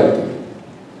society,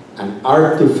 an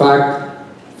artifact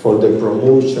for the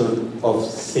promotion of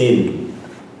sin.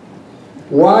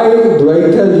 Why do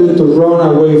I tell you to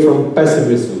run away from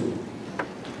pessimism?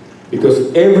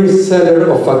 Because every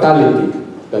seller of fatality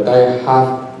that I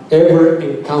have ever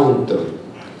encountered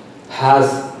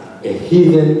has a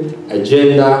hidden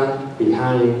agenda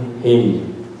behind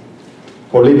him.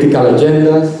 Political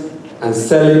agendas and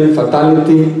selling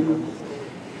fatality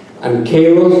and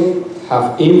chaos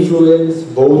have influenced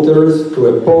voters to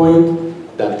a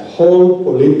point that whole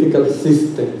political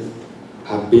systems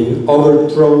have been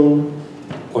overthrown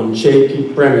on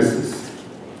shaky premises,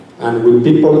 and with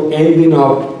people ending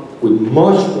up with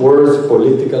much worse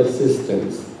political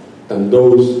systems than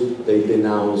those they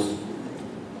denounced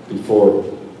before.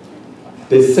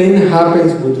 The same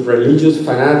happens with religious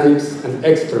fanatics and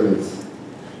extremists,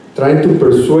 trying to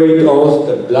persuade us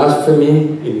that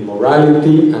blasphemy,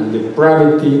 immorality, and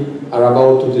depravity are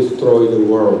about to destroy the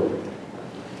world.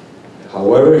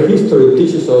 However, history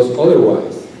teaches us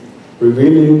otherwise,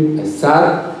 revealing a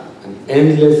sad and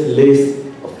endless list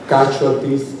of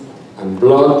casualties and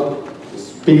blood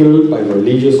spilled by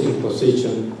religious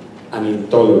imposition and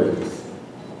intolerance.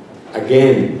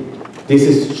 Again, this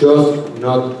is just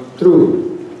not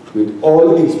true. With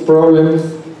all its problems,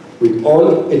 with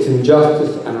all its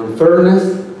injustice and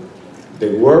unfairness,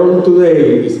 the world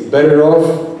today is better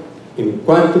off in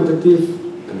quantitative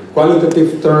and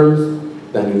qualitative terms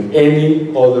than in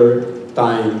any other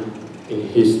time in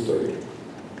history.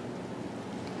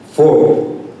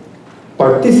 4.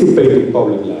 Participate in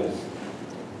public life.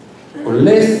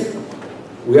 Unless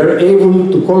we are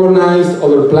able to colonize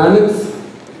other planets,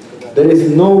 there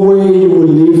is no way you will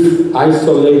live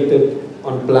isolated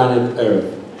on planet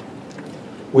Earth.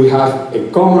 We have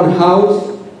a common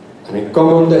house and a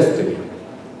common destiny.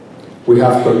 We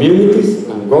have communities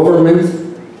and governments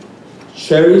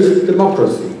cherish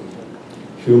democracy.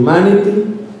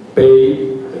 Humanity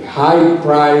paid a high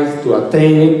price to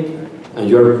attain it, and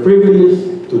you are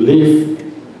privileged to live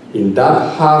in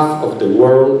that half of the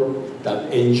world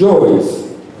that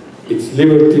enjoys its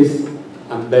liberties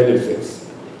and benefits.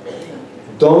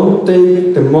 Don't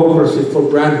take democracy for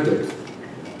granted.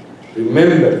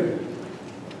 Remember,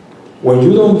 when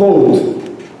you don't vote,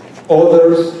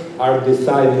 others are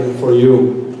deciding for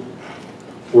you.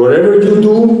 Wherever you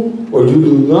do or you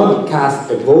do not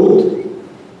cast a vote,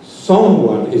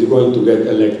 someone is going to get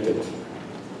elected.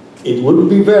 It would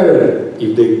be better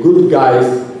if the good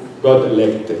guys got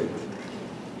elected.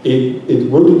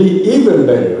 It would be even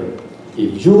better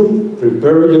if you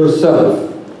prepare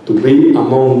yourself to be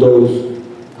among those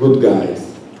good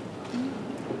guys.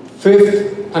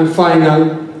 5th and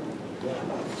final,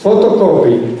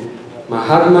 photocopy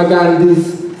Mahatma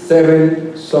Gandhi's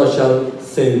 7 social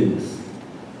sins.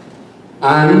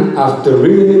 And after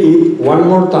reading it one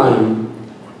more time,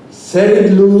 set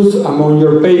it loose among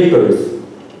your papers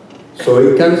so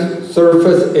it can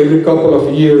surface every couple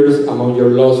of years among your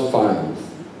lost files.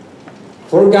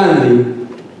 For Gandhi,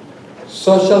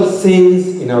 social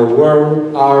sins in our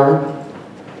world are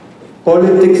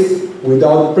politics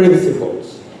without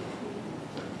principles,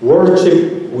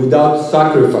 worship without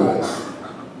sacrifice,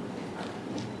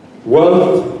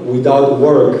 wealth without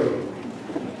work,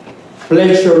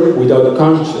 pleasure without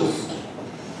conscience,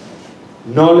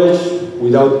 knowledge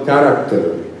without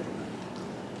character,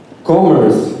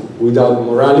 commerce without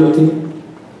morality,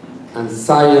 and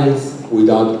science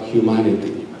without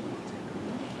humanity.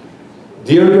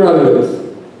 Dear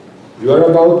graduates, you are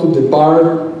about to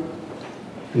depart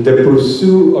in the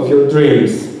pursuit of your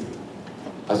dreams.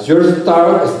 As you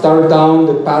start down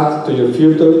the path to your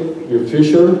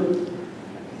future,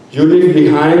 you leave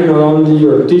behind not only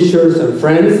your teachers and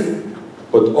friends,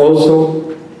 but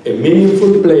also a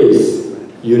meaningful place,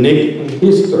 unique in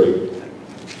history.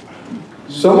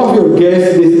 Some of your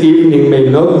guests this evening may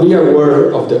not be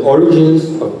aware of the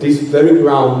origins of these very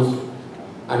grounds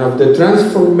and of the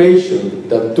transformation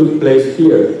that took place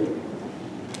here.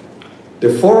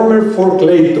 The former Fort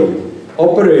Clayton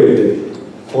operated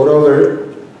for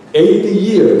over 80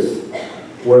 years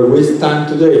where we stand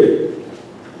today.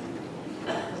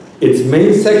 Its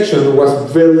main section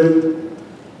was built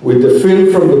with the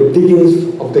fill from the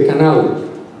diggings of the canal.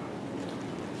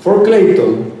 Fort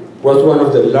Clayton was one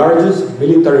of the largest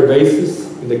military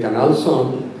bases in the Canal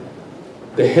Zone,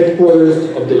 the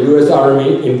headquarters of the U.S.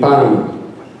 Army in Panama.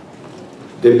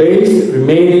 The base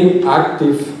remained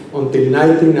active until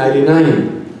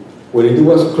 1999, when it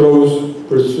was closed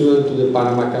pursuant to the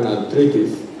Panama Canal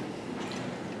Treaties.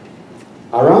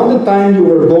 Around the time you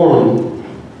were born,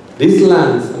 these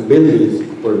lands and buildings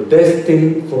were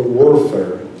destined for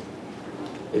warfare.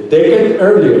 A decade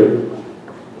earlier,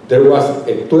 there was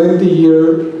a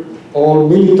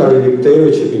 20-year-old military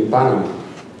dictatorship in Panama,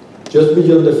 just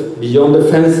beyond the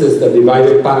fences that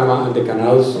divided Panama and the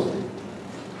Canal Zone.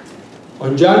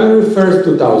 On January 1st,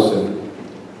 2000,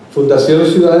 Fundación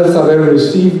Ciudad del Saber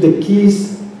received the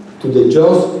keys to the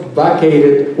just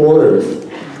vacated quarters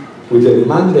with a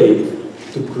mandate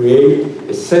to create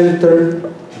a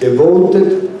center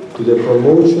devoted to the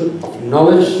promotion of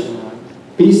knowledge,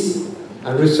 peace,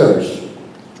 and research,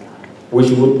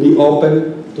 which would be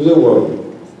open to the world.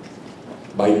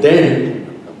 By then,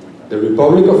 the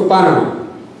Republic of Panama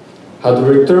had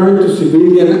returned to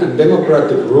civilian and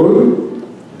democratic rule,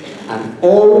 and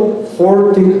all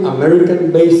 14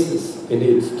 American bases in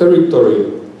its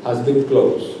territory has been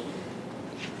closed.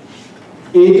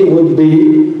 It would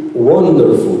be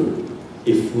wonderful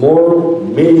if more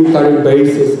military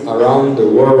bases around the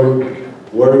world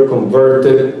were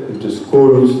converted into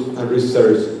schools and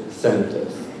research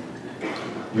centers.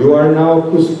 You are now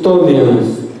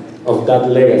custodians of that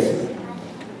legacy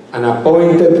and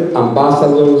appointed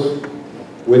ambassadors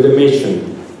with a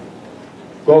mission.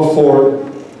 Go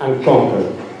forth and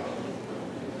conquer.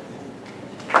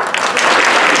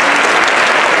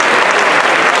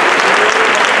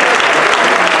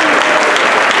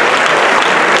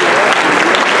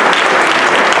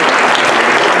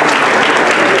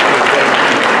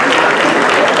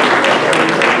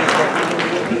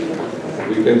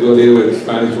 Do a little in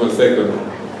Spanish 1 second.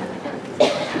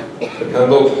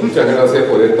 Fernando, muchas gracias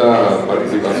por esta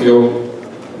participación.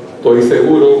 Estoy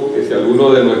seguro que si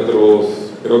alguno de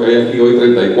nuestros, creo que hay aquí hoy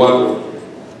 34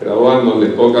 graduandos,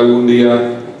 les toca algún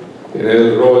día tener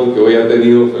el rol que hoy ha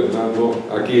tenido Fernando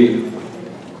aquí,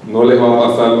 no les va a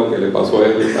pasar lo que le pasó a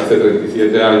él hace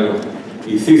 37 años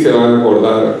y sí se van a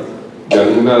acordar de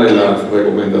alguna de las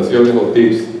recomendaciones o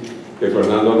tips que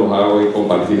Fernando nos ha hoy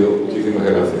compartido. Muchísimas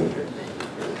gracias.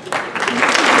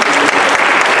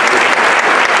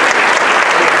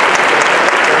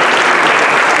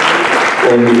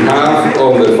 On behalf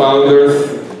of the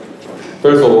founders,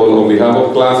 first of all, on behalf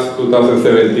of class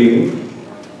 2017,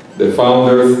 the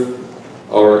founders,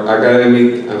 our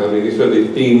academic and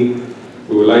administrative team,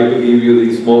 we would like to give you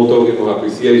this small token of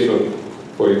appreciation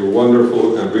for your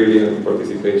wonderful and brilliant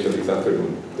participation this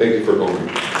afternoon. Thank you for coming.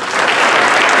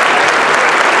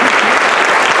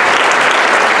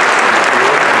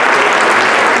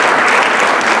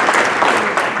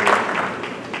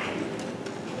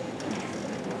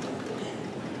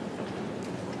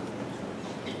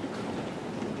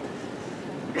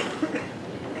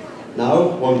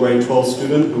 Now, one grade 12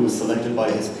 student who was selected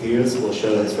by his peers will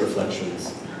share his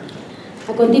reflections.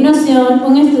 A continuación,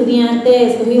 un estudiante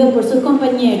escogido por sus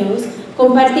compañeros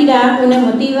compartirá una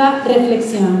emotiva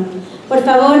reflexión. Por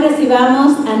favor,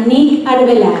 recibamos a Nick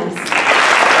Arbeláez.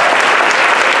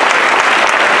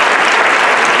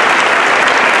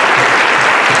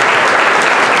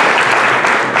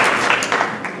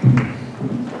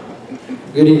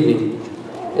 Good evening.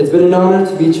 It's been an honor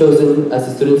to be chosen as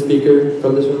the student speaker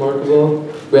from this remarkable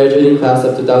graduating class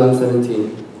of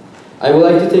 2017. I would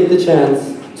like to take the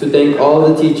chance to thank all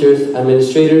of the teachers,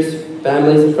 administrators,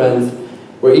 families, and friends,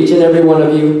 where each and every one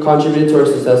of you contributed to our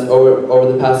success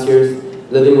over the past years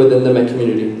living within the Met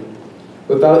community.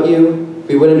 Without you,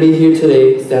 we wouldn't be here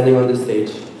today standing on this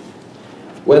stage.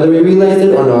 Whether we realized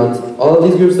it or not, all of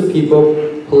these groups of people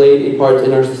played a part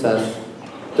in our success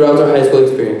throughout our high school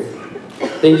experience.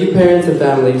 Thank you, parents and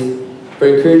families, for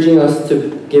encouraging us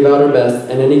to give out our best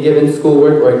in any given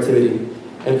schoolwork or activity,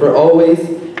 and for always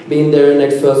being there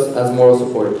next to us as moral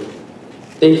support.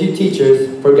 Thank you,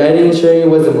 teachers, for guiding and sharing your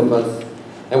wisdom with us.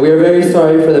 And we are very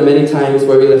sorry for the many times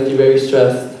where we left you very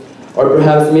stressed, or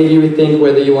perhaps made you rethink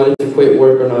whether you wanted to quit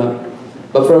work or not.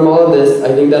 But from all of this,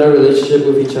 I think that our relationship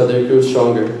with each other grew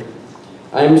stronger.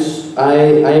 I am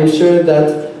sure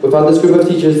that without this group of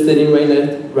teachers sitting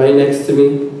right next to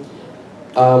me,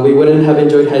 we wouldn't have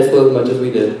enjoyed high school as much as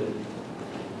we did.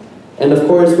 And of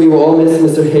course, we will all miss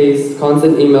Mr. Hayes'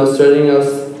 constant emails threatening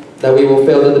us that we will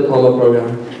fail the diploma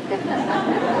program.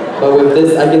 but with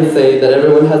this I can say that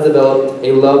everyone has developed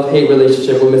a love-hate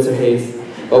relationship with Mr. Hayes,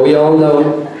 but we all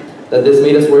know that this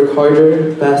made us work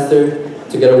harder, faster,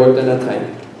 to get our work done at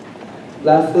time.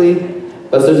 Lastly,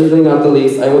 but certainly not the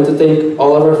least, I want to thank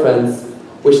all of our friends,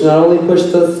 which not only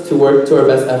pushed us to work to our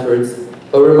best efforts,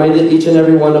 but reminded each and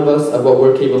every one of us of what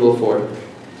we're capable for.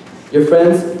 Your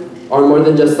friends are more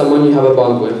than just someone you have a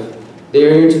bond with. They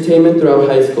are your entertainment throughout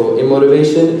high school, a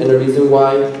motivation and a reason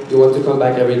why you want to come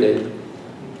back every day.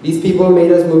 These people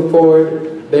made us move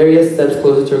forward various steps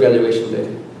closer to our graduation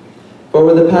day. For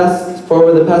over the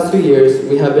past 2 years,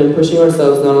 we have been pushing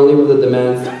ourselves not only with the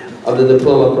demands of the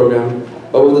diploma program,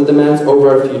 but with the demands over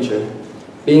our future.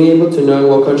 Being able to know in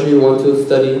what country we want to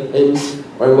study in,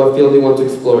 or in what field we want to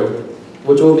explore,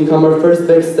 which will become our first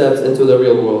big steps into the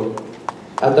real world.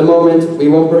 At the moment, we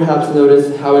won't perhaps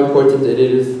notice how important it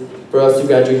is for us to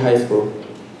graduate high school.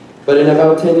 But in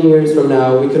about 10 years from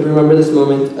now, we could remember this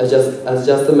moment as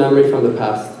just a memory from the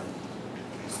past.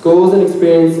 School is an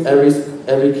experience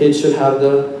every kid should have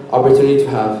the opportunity to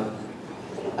have,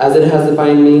 as it has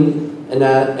defined me and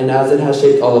as it has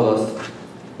shaped all of us.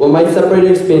 What might separate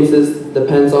our experiences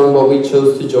depends on what we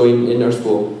chose to join in our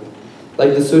school.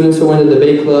 Like the students who went to the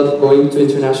debate club, going to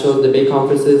international debate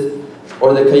conferences,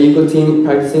 or the Cayuco team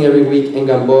practicing every week in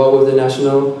Gamboa with the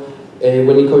national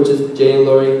winning coaches Jay and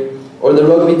Lori, or the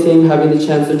rugby team having the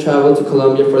chance to travel to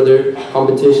Colombia for their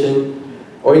competition,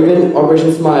 or even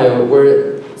Operation Smile,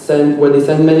 where they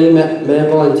send many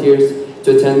volunteers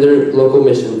to attend their local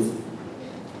missions.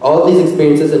 All of these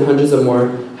experiences and hundreds of more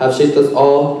have shaped us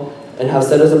all and have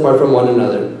set us apart from one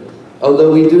another.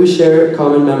 Although we do share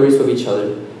common memories with each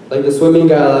other, like the swimming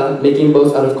gala, making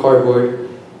boats out of cardboard,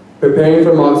 preparing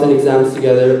for mocks and exams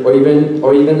together, or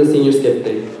even the senior skip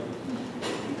day.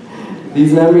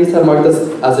 These memories have marked us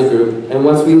as a group, and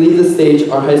once we leave the stage,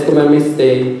 our high school memories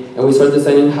stay, and we start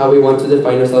deciding how we want to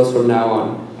define ourselves from now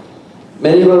on.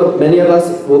 Many of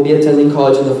us will be attending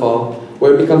college in the fall,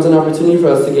 where it becomes an opportunity for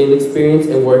us to gain experience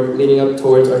and work leading up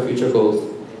towards our future goals.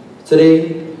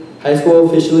 Today, high school will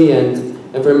officially end,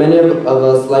 and for many of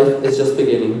us, life is just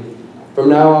beginning. From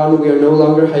now on, we are no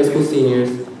longer high school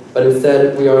seniors, but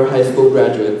instead, we are high school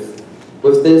graduates.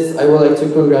 With this, I would like to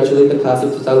congratulate the class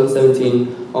of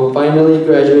 2017 on finally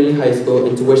graduating high school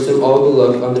and to wish them all good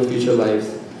luck on their future lives.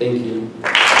 Thank you.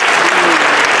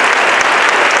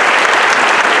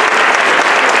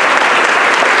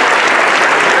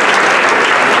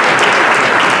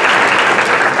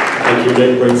 Thank you,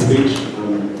 Nick. Great speech.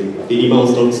 The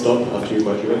emails don't stop after you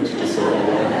graduate.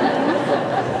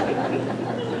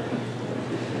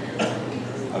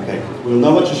 Okay, we'll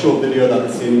now watch a short video that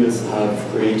the seniors have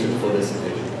created for this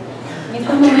occasion. En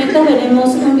estos momentos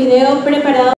veremos un video preparado